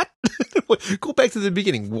 what? Go back to the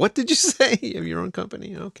beginning. What did you say? You have your own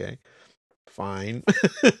company? Okay, fine.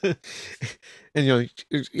 And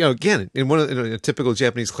again, in a typical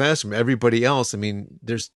Japanese classroom, everybody else, I mean,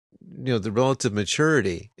 there's the relative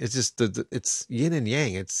maturity. It's just it's yin and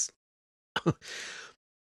yang. It's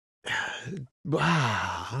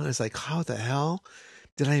wow. It's like, how the hell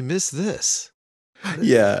did I miss this?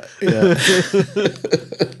 Yeah.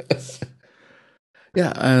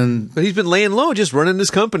 Yeah, but he's been laying low, just running his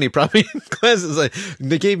company, probably in classes. Like,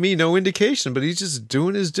 they gave me no indication, but he's just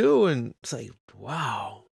doing his due, and it's like,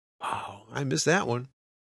 wow, I missed that one.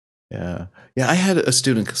 Yeah. I had a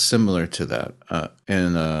student similar to that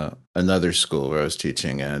in another school where I was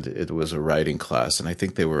teaching, and it was a writing class, and I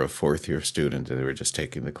think they were a fourth-year student, and they were just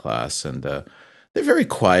taking the class, and they're very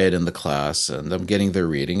quiet in the class, and I'm getting their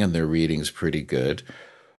reading, and their reading's pretty good.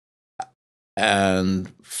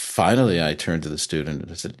 And finally, I turned to the student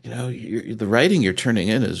and I said, the writing you're turning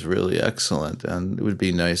in is really excellent, and it would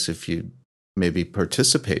be nice if you maybe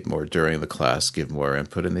participate more during the class, give more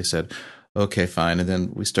input. And they said, okay, fine. And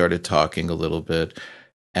then we started talking a little bit,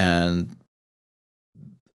 and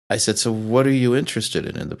I said, so what are you interested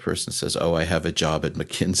in? And the person says, oh, I have a job at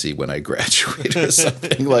McKinsey when I graduate or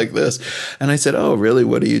something like this. And I said, oh, really?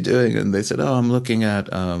 What are you doing? And they said, oh, I'm looking at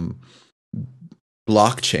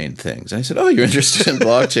blockchain things. And I said, oh, you're interested in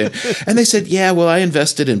blockchain? And they said, yeah, well, I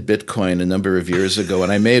invested in Bitcoin a number of years ago,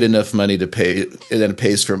 and I made enough money to pay, and then it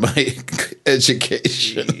pays for my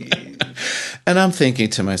education. And I'm thinking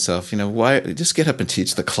to myself, why just get up and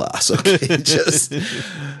teach the class? Okay,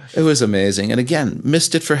 it was amazing. And again,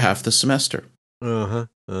 missed it for half the semester.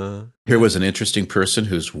 Here was an interesting person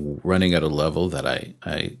who's running at a level that I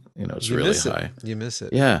is really high. You miss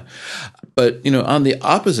it. Yeah. But, on the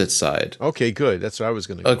opposite side. Okay, good. That's what I was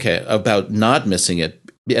going to go. Okay, about not missing it.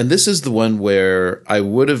 And this is the one where I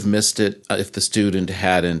would have missed it if the student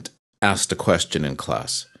hadn't asked a question in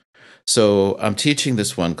class. So I'm teaching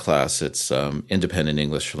this one class. It's independent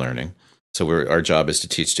English learning. So our job is to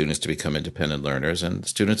teach students to become independent learners. And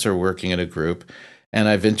students are working in a group. And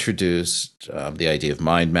I've introduced the idea of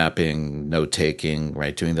mind mapping, note-taking,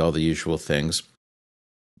 right, doing all the usual things.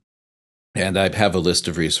 And I have a list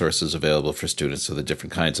of resources available for students of the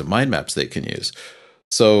different kinds of mind maps they can use.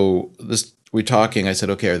 So we're talking, I said,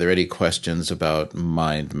 okay, are there any questions about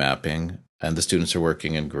mind mapping? And the students are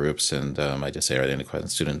working in groups, and I just say, are there any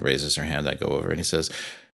questions? The student raises her hand, I go over, and he says,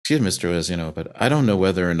 excuse me, Mr. Wiz, but I don't know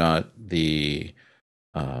whether or not the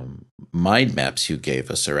mind maps you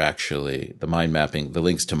gave us are actually the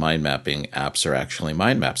links to mind mapping apps are actually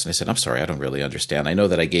mind maps. And I said, I'm sorry, I don't really understand. I know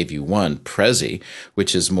that I gave you one, Prezi,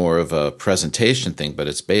 which is more of a presentation thing, but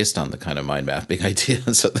it's based on the kind of mind mapping idea.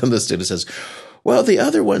 And so then the student says, well, the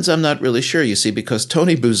other ones I'm not really sure, you see, because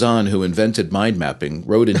Tony Buzan, who invented mind mapping,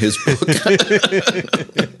 wrote in his book.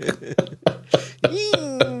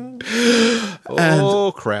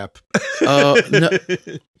 Oh, crap. No.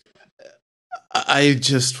 I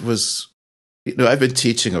just was, I've been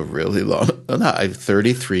teaching a really long,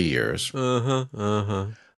 33 years.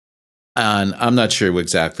 And I'm not sure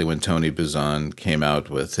exactly when Tony Buzan came out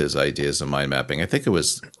with his ideas of mind mapping. I think it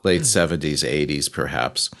was late 70s, 80s,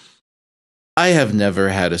 perhaps. I have never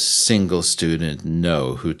had a single student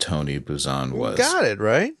know who Tony Buzan was. Got it,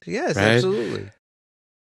 right? Yes, right? Absolutely.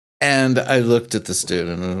 And I looked at the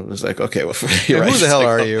student and was like, "Okay, well, you're right. Who the hell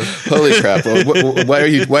are you? Holy crap! Well, why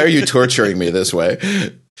are you torturing me this way?"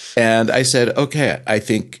 And I said, "Okay, I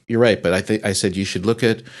think you're right, but I said you should look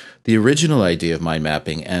at the original idea of mind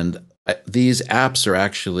mapping, and these apps are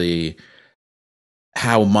actually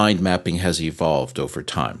how mind mapping has evolved over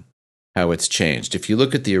time. how it's changed. If you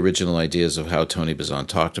look at the original ideas of how Tony Buzan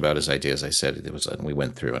talked about his ideas, I said it was, and we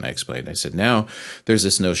went through and I explained. I said now there's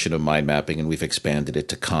this notion of mind mapping, and we've expanded it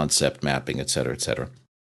to concept mapping, et cetera, et cetera.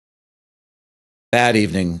 That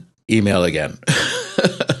evening, email again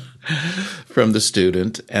from the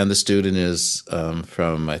student, and the student is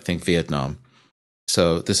from, I think, Vietnam.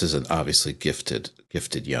 So this is an obviously gifted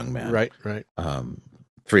young man. Right.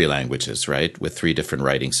 3 languages, right, with 3 different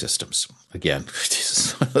writing systems. Again,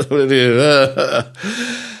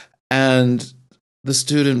 and the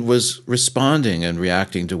student was responding and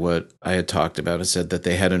reacting to what I had talked about and said that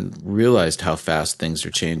they hadn't realized how fast things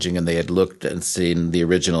are changing, and they had looked and seen the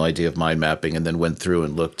original idea of mind mapping and then went through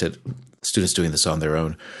and looked at students doing this on their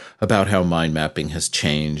own about how mind mapping has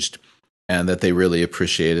changed, and that they really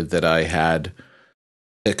appreciated that I had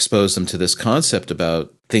exposed them to this concept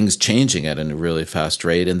about things changing at a really fast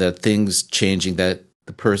rate, and that things changing that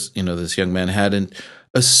the person, this young man hadn't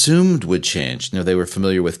assumed would change. They were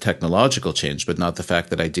familiar with technological change, but not the fact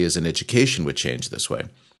that ideas in education would change this way.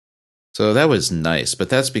 So that was nice, but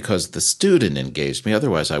that's because the student engaged me.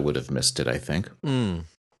 Otherwise, I would have missed it, I think. In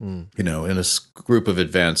a group of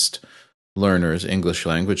advanced learners, English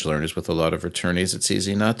language learners with a lot of attorneys, it's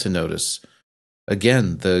easy not to notice,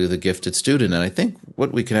 again, the gifted student. And I think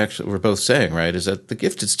what we're both saying, right, is that the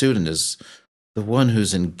gifted student is the one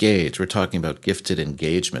who's engaged. We're talking about gifted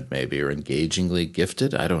engagement, maybe, or engagingly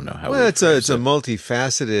gifted. I don't know how. Well, it's a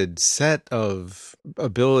multifaceted set of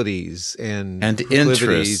abilities and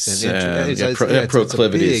interests and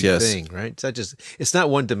proclivities. It's a big thing, right? It's not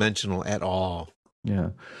one dimensional at all.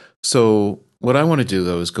 Yeah. So what I want to do,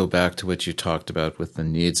 though, is go back to what you talked about with the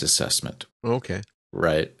needs assessment. Okay.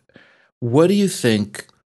 Right. What do you think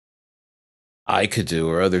I could do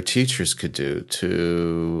or other teachers could do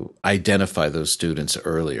to identify those students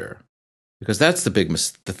earlier? Because that's the big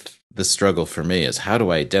the struggle for me, is how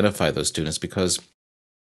do I identify those students? Because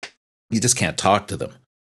you just can't talk to them.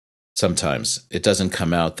 Sometimes it doesn't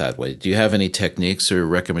come out that way. Do you have any techniques or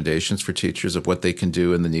recommendations for teachers of what they can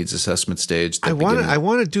do in the needs assessment stage? I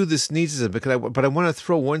want to do this needs assessment, but I want to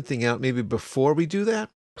throw one thing out maybe before we do that.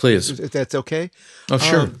 Please. If that's okay. Oh,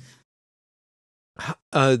 sure.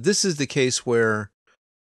 This is the case where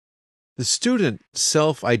the student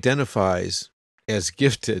self-identifies as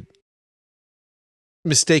gifted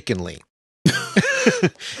mistakenly.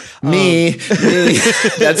 Me,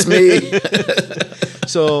 that's me.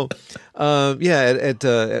 So, at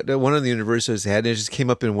one of the universities it just came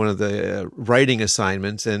up in one of the writing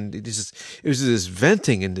assignments, and it was this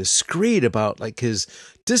venting and this screed about like his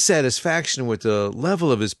dissatisfaction with the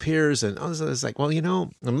level of his peers, and I was like, well,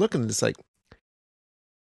 I'm looking at this like,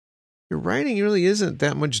 your writing really isn't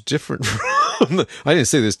that much different from I didn't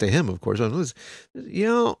say this to him, of course.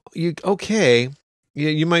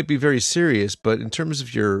 You might be very serious, but in terms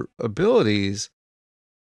of your abilities,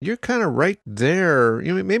 you're kind of right there.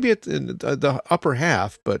 Maybe at the upper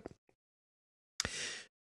half, but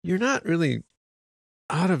you're not really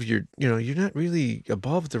out of your, you're not really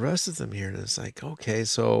above the rest of them here. And it's like, okay,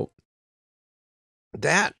 so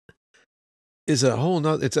that is a whole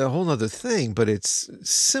nother thing, but it's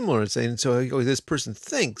similar. It's saying, so this person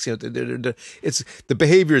thinks, it's the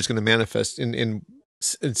behavior is going to manifest in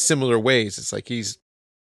similar ways. It's like he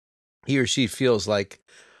or she feels like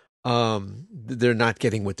they're not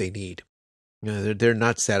getting what they need. They're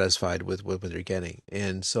not satisfied with what they're getting,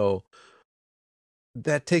 and so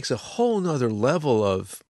that takes a whole nother level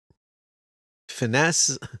of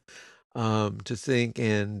finesse to think.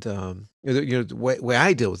 And the way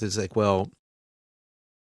I deal with it is like, well,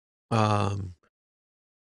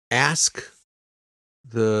 ask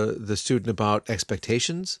the student about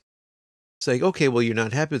expectations. It's like, okay, well, you're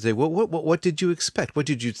not happy with it. What did you expect? What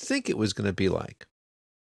did you think it was going to be like?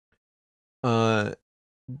 I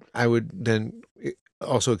would then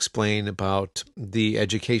also explain about the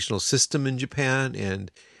educational system in Japan, and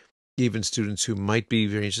even students who might be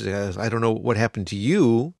very interested. I don't know what happened to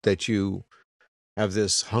you that you have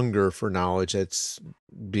this hunger for knowledge that's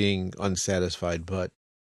being unsatisfied, but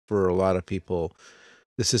for a lot of people,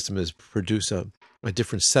 the system has produced a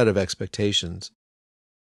different set of expectations.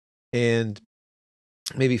 And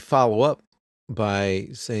maybe follow up by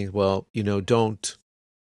saying, well, don't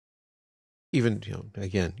even,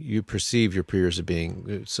 again, you perceive your peers as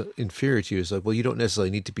being inferior to you. It's like, well, you don't necessarily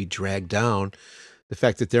need to be dragged down. The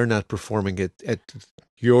fact that they're not performing at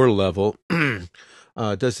your level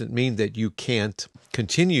doesn't mean that you can't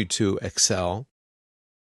continue to excel.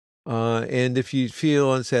 And if you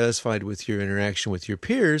feel unsatisfied with your interaction with your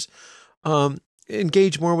peers,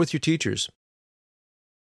 engage more with your teachers.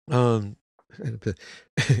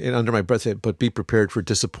 and under my breath, but be prepared for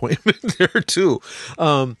disappointment there too.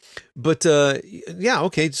 Yeah,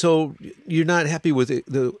 okay. So you're not happy with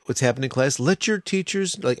what's happening in class. Let your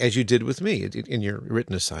teachers, like as you did with me in your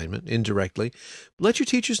written assignment, indirectly, let your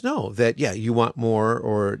teachers know that you want more,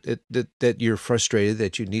 or that you're frustrated,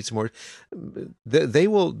 that you need some more. They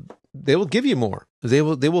will give you more. They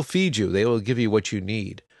will feed you. They will give you what you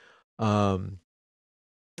need.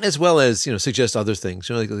 As well as, suggest other things.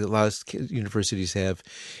 Like a lot of universities have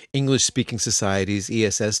English speaking societies,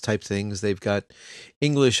 ESS type things. They've got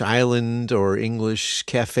English Island or English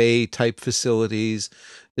Cafe type facilities.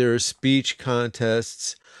 There are speech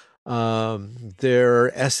contests. There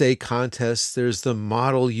are essay contests. There's the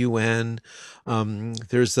Model UN.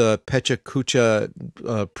 There's the Pecha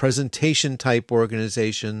Kucha presentation type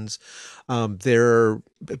organizations. There are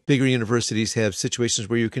bigger universities have situations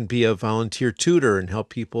where you can be a volunteer tutor and help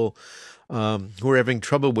people who are having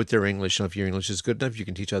trouble with their English. And if your English is good enough, you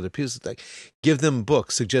can teach other people. Like, give them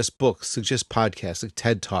books, suggest podcasts, like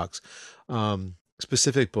TED Talks,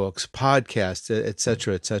 specific books, podcasts, et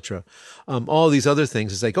cetera, et cetera. All these other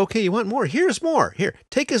things. It's like, okay, you want more? Here's more. Here,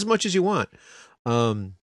 take as much as you want.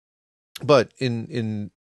 But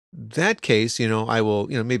in that case, I will,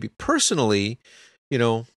 maybe personally,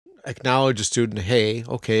 acknowledge a student. Hey,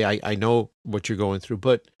 okay, I know what you're going through,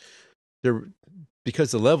 but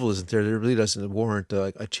because the level isn't there, there really doesn't warrant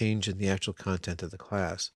a change in the actual content of the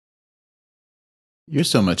class. You're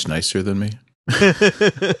so much nicer than me.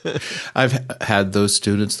 I've had those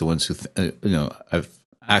students, the ones who,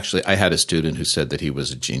 I had a student who said that he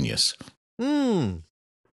was a genius. And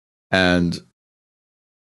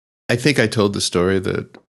I think I told the story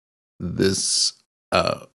that this,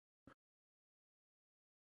 no,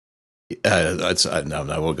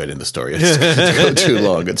 I won't get into the story. It's too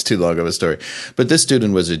long. It's too long of a story. But this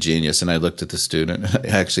student was a genius, and I looked at the student. I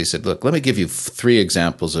actually said, "Look, let me give you 3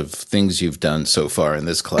 examples of things you've done so far in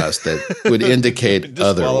this class that would indicate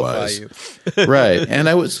otherwise." Right. And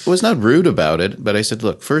I was not rude about it, but I said,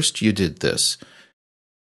 "Look, first you did this,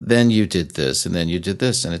 then you did this, and then you did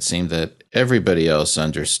this," and it seemed that everybody else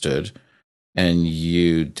understood. And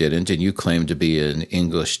you didn't, and you claim to be an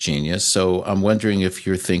English genius. So I'm wondering if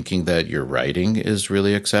you're thinking that your writing is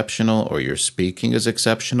really exceptional, or your speaking is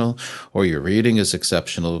exceptional, or your reading is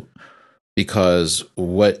exceptional, because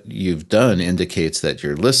what you've done indicates that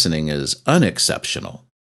your listening is unexceptional.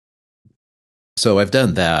 So I've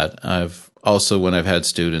done that. I've also, when I've had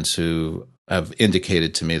students who have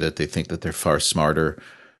indicated to me that they think that they're far smarter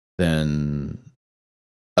than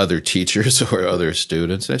other teachers or other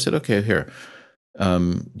students. And I said, okay, here,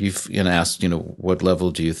 you've asked, what level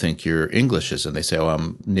do you think your English is? And they say, oh,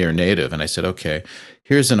 I'm near native. And I said, okay,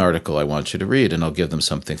 here's an article I want you to read. And I'll give them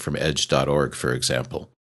something from edge.org, for example.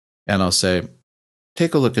 And I'll say,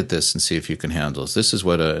 take a look at this and see if you can handle this. This is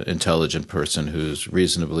what an intelligent person who's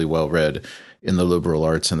reasonably well-read in the liberal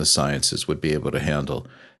arts and the sciences would be able to handle.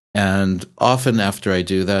 And often after I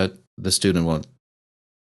do that, the student won't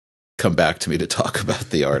come back to me to talk about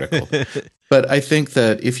the article. But I think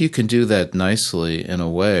that if you can do that nicely in a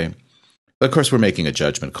way, of course, we're making a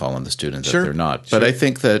judgment call on the student that they're not. But I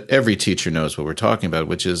think that every teacher knows what we're talking about,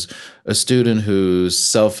 which is a student whose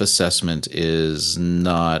self-assessment is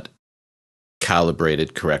not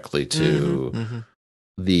calibrated correctly to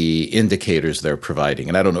the indicators they're providing.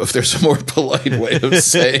 And I don't know if there's a more polite way of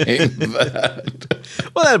saying that.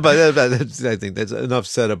 Well, I think that's enough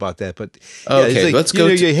said about that. But okay, let's go.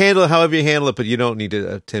 You handle it however you handle it, but you don't need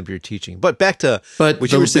to attempt your teaching. But back to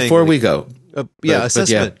what you were saying. Before we go.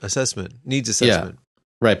 Assessment, needs assessment. Yeah,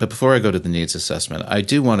 right. But before I go to the needs assessment, I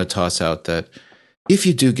do want to toss out that if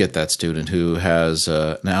you do get that student who has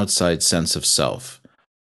an outside sense of self,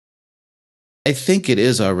 I think it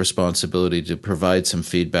is our responsibility to provide some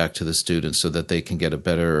feedback to the students so that they can get a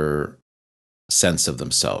better sense of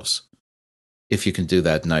themselves. If you can do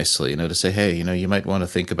that nicely, to say, hey, you might want to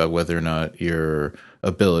think about whether or not your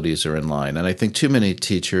abilities are in line. And I think too many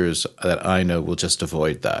teachers that I know will just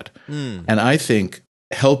avoid that. And I think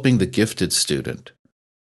helping the gifted student,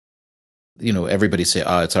 everybody say,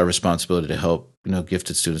 it's our responsibility to help,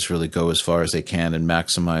 gifted students really go as far as they can and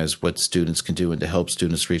maximize what students can do and to help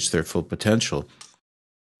students reach their full potential.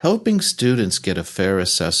 Helping students get a fair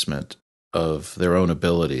assessment of their own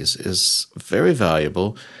abilities is very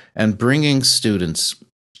valuable, and bringing students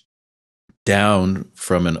down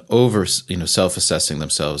from an over, self-assessing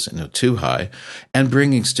themselves, too high, and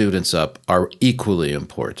bringing students up are equally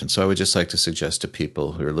important. So I would just like to suggest to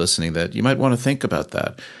people who are listening that you might want to think about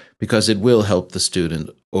that, because it will help the student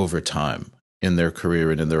over time in their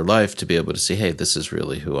career and in their life to be able to see, hey, this is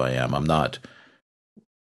really who I am. I'm not,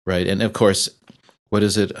 right? And of course, what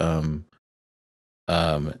is it?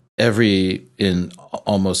 In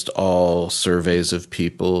almost all surveys of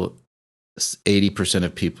people, 80%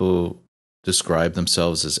 of people describe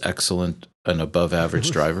themselves as excellent and above average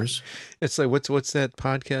drivers. It's like what's that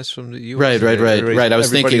podcast from the Right. U.S.? I was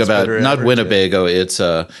thinking about not average, Winnebago. It's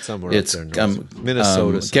somewhere it's up there,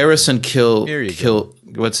 Minnesota. Garrison Here you Kill.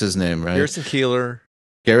 What's his name? Right. Garrison Keillor.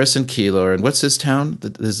 Garrison Keillor, and what's his town?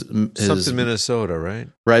 Something Minnesota, right?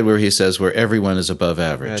 Right, where he says where everyone is above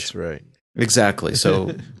average. That's right. Exactly.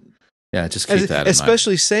 So, yeah, just keep that in mind.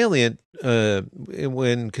 Especially salient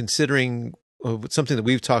when considering something that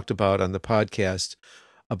we've talked about on the podcast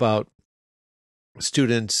about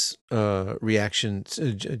students' reactions,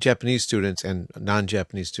 Japanese students and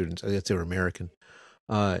non-Japanese students, I guess they were American,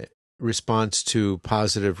 response to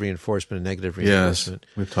positive reinforcement and negative reinforcement.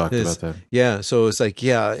 Yes, we've talked about that. Yeah, so it's like,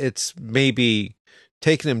 it's maybe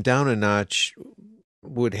taking them down a notch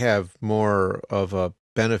would have more of a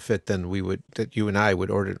benefit than that you and I would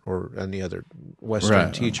or any other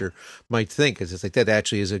Western teacher might think. It's like that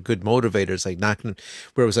actually is a good motivator. It's like knocking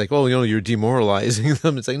where it was like, oh, you're demoralizing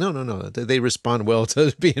them. It's like, no. They respond well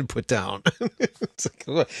to being put down. It's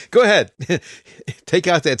like, go ahead, take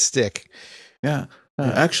out that stick. Yeah.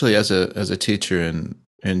 Actually, as a teacher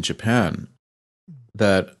in Japan,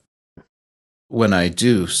 that when I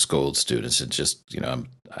do scold students, and just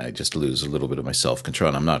I just lose a little bit of my self-control.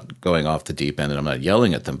 And I'm not going off the deep end, and I'm not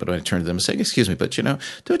yelling at them, but when I turn to them and say, "Excuse me, but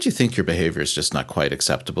don't you think your behavior is just not quite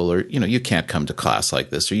acceptable, or you can't come to class like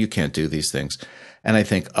this, or you can't do these things?" And I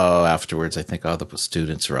think, afterwards, the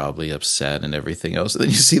students are probably upset and everything else. And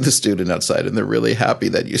then you see the student outside, and they're really happy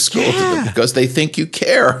that you scolded them because they think you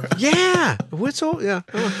care. Yeah.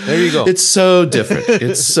 There you go. It's so different.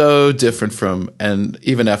 It's so different and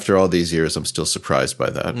even after all these years, I'm still surprised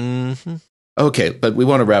by that. Mm-hmm. Okay, but we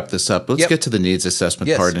want to wrap this up. Let's get to the needs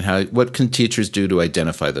assessment part and what can teachers do to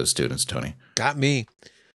identify those students, Tony? Got me.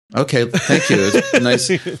 Okay, thank you. It's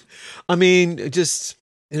nice. I mean, just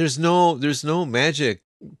there's no magic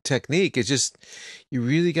technique. It's just you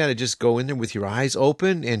really got to just go in there with your eyes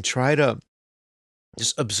open and try to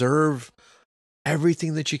just observe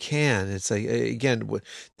everything that you can. It's like, again,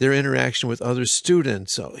 their interaction with other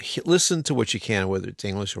students. So listen to what you can, whether it's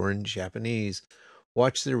English or in Japanese.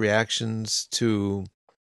 Watch their reactions to,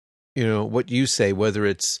 what you say, whether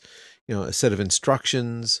it's, a set of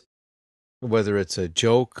instructions, whether it's a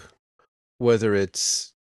joke, whether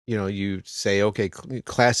it's, you say, okay,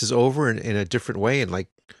 class is over in a different way. And like,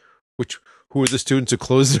 who are the students who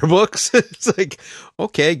close their books? It's like,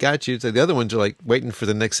 okay, got you. It's like the other ones are like waiting for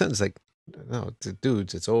the next sentence. Like, no,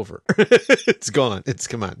 dudes, it's over. It's gone.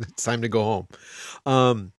 Come on. It's time to go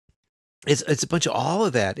home. It's a bunch of all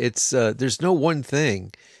of that. It's there's no one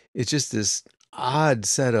thing. It's just this odd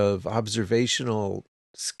set of observational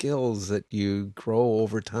skills that you grow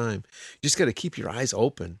over time. You just got to keep your eyes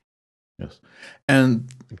open. Yes,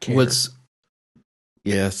 and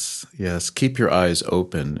yes, keep your eyes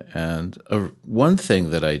open. And one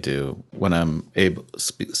thing that I do when I'm able,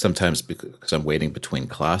 sometimes because I'm waiting between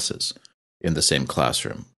classes in the same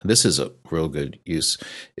classroom, and this is a real good use,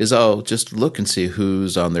 is I'll just look and see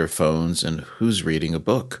who's on their phones and who's reading a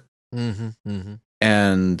book. Mm-hmm, mm-hmm.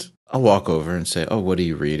 And I'll walk over and say, "Oh, what are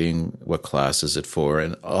you reading? What class is it for?"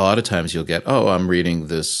 And a lot of times you'll get, "Oh, I'm reading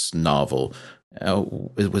this novel."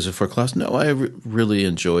 Was it for class? No, I really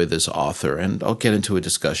enjoy this author, and I'll get into a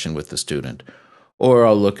discussion with the student. Or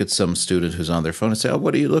I'll look at some student who's on their phone and say, "Oh,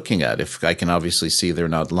 what are you looking at?" If I can obviously see they're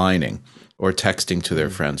not lining or texting to their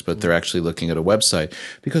friends, but they're actually looking at a website.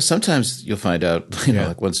 Because sometimes you'll find out,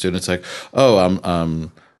 like one student's like, "Oh,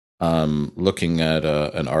 I'm looking at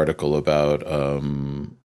an article about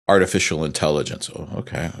artificial intelligence." Oh,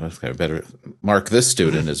 okay, I better mark this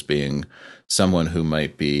student as being someone who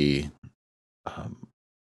might be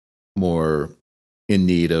more in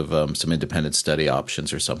need of some independent study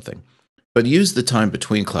options or something. But use the time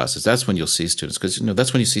between classes. That's when you'll see students, because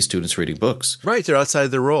that's when you see students reading books. Right, they're outside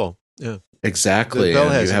their role. Yeah, exactly. The bell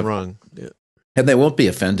hasn't rung. Yeah. And they won't be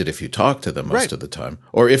offended if you talk to them most of the time.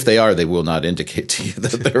 Or if they are, they will not indicate to you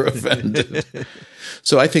that they're offended.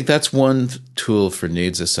 So I think that's one tool for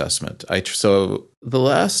needs assessment. So the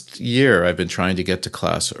last year, I've been trying to get to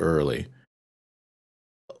class early,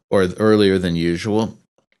 or earlier than usual,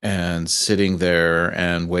 and sitting there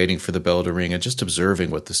and waiting for the bell to ring and just observing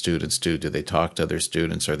what the students do. Do they talk to other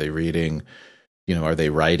students? Are they reading? Are they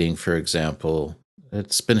writing, for example?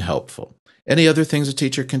 It's been helpful. Any other things a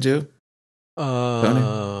teacher can do? I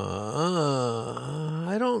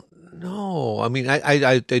don't know. I mean,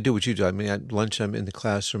 I do what you do. I mean, at lunch, I'm in the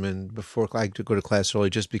classroom, and before I go to class early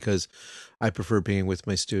just because I prefer being with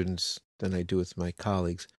my students than I do with my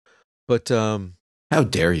colleagues. But how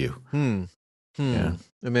dare you? Yeah.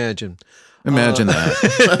 Imagine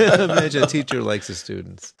That. imagine a teacher likes his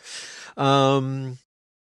students. No,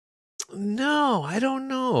 I don't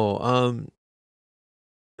know.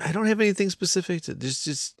 I don't have anything specific to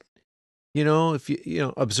just if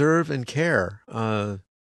you observe and care, and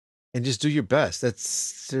just do your best. I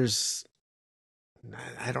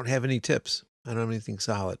don't have any tips. I don't have anything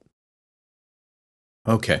solid.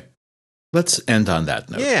 Okay. Let's end on that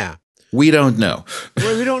note. Yeah. We don't know.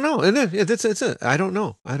 Well, we don't know. And that's it. I don't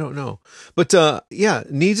know. But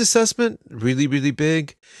needs assessment, really, really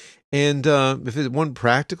big. And if it's one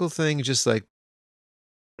practical thing, just like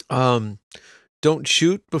don't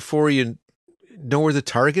shoot before you know where the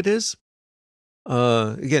target is.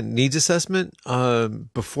 Again, needs assessment,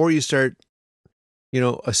 before you start,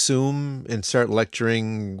 assume and start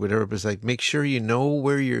lecturing, whatever. It's like, make sure you know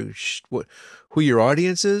where who your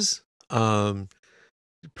audience is.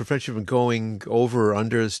 Prevent you from going over or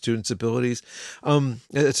under the student's abilities.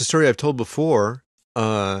 It's a story I've told before.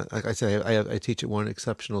 Like I said, I teach at one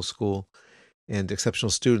exceptional school and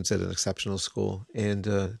exceptional students at an exceptional school. And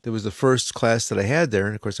there was the first class that I had there.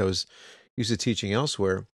 And of course, I was used to teaching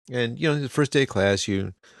elsewhere. And, the first day of class,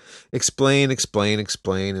 you explain,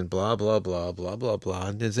 and blah, blah, blah, blah, blah, blah.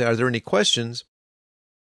 And then say, are there any questions?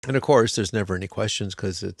 And of course, there's never any questions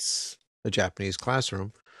because it's a Japanese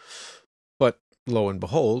classroom. But lo and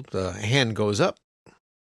behold, the hand goes up,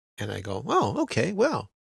 and I go, "Oh, okay. Well,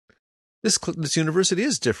 this university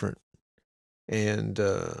is different." And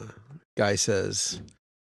guy says,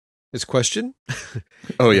 "His question."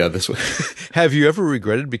 Oh yeah, this one. Have you ever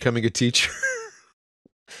regretted becoming a teacher?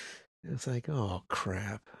 It's like, oh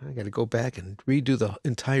crap! I got to go back and redo the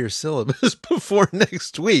entire syllabus before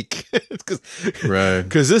next week, Right?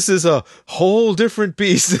 Because this is a whole different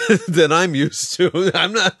beast than I'm used to.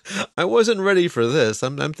 I wasn't ready for this.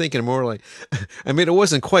 I'm thinking more like, I mean, it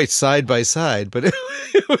wasn't quite side by side, but it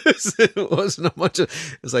wasn't a bunch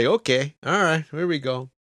of. It's like, okay, all right, here we go.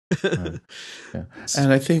 Right. Yeah.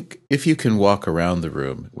 And I think if you can walk around the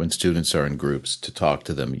room when students are in groups to talk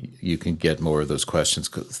to them, you can get more of those questions,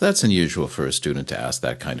 because that's unusual for a student to ask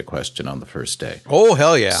that kind of question on the first day. Oh,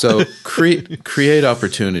 hell yeah. So create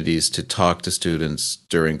opportunities to talk to students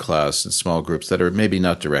during class in small groups that are maybe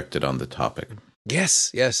not directed on the topic.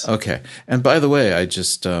 Yes. Okay. And by the way, I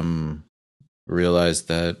just realized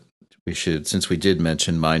that we should, since we did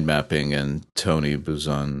mention mind mapping and Tony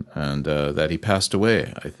Buzan, and that he passed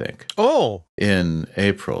away, I think. Oh. In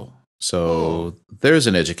April. So there's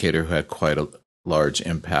an educator who had quite a large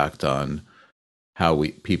impact on how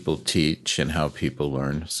people teach and how people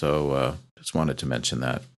learn. So just wanted to mention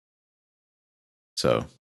that. So,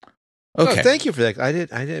 okay. Oh, thank you for that. I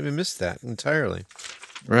didn't miss that entirely.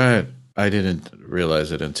 Right. I didn't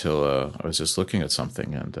realize it until I was just looking at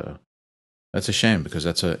something, and that's a shame, because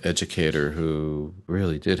that's an educator who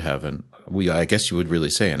really did have I guess you would really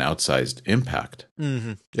say, an outsized impact.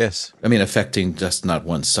 Mm-hmm. Yes. I mean, affecting just not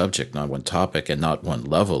one subject, not one topic, and not one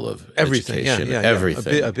level of everything. Education. Yeah.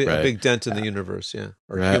 Everything. A right? big dent in the universe, yeah.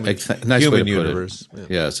 Or right. Nice human way to universe. Put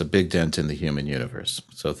it. Yeah, it's a big dent in the human universe.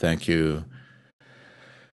 So thank you,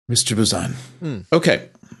 Mr. Buzan. Okay.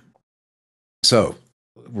 So,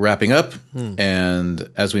 wrapping up, and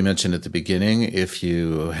as we mentioned at the beginning, if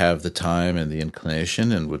you have the time and the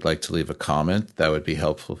inclination and would like to leave a comment, that would be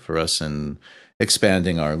helpful for us in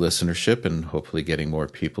expanding our listenership and hopefully getting more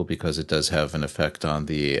people, because it does have an effect on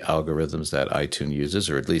the algorithms that iTunes uses,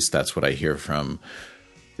 or at least that's what I hear from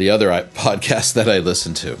the other podcasts that I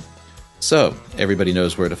listen to. So everybody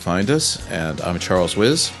knows where to find us, and I'm Charles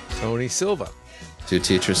Wiz. Tony Silva. Two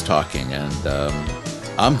Teachers Talking, and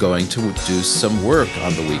I'm going to do some work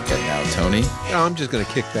on the weekend now, Tony. No, I'm just going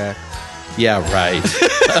to kick back. Yeah, right.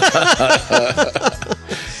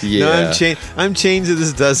 Yeah. No, I'm chained to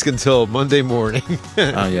this desk until Monday morning.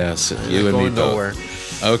 Oh, yes. You and me both. Nowhere.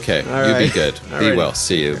 Okay. All you right. be good. All be right. well.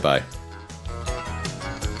 See you. Bye.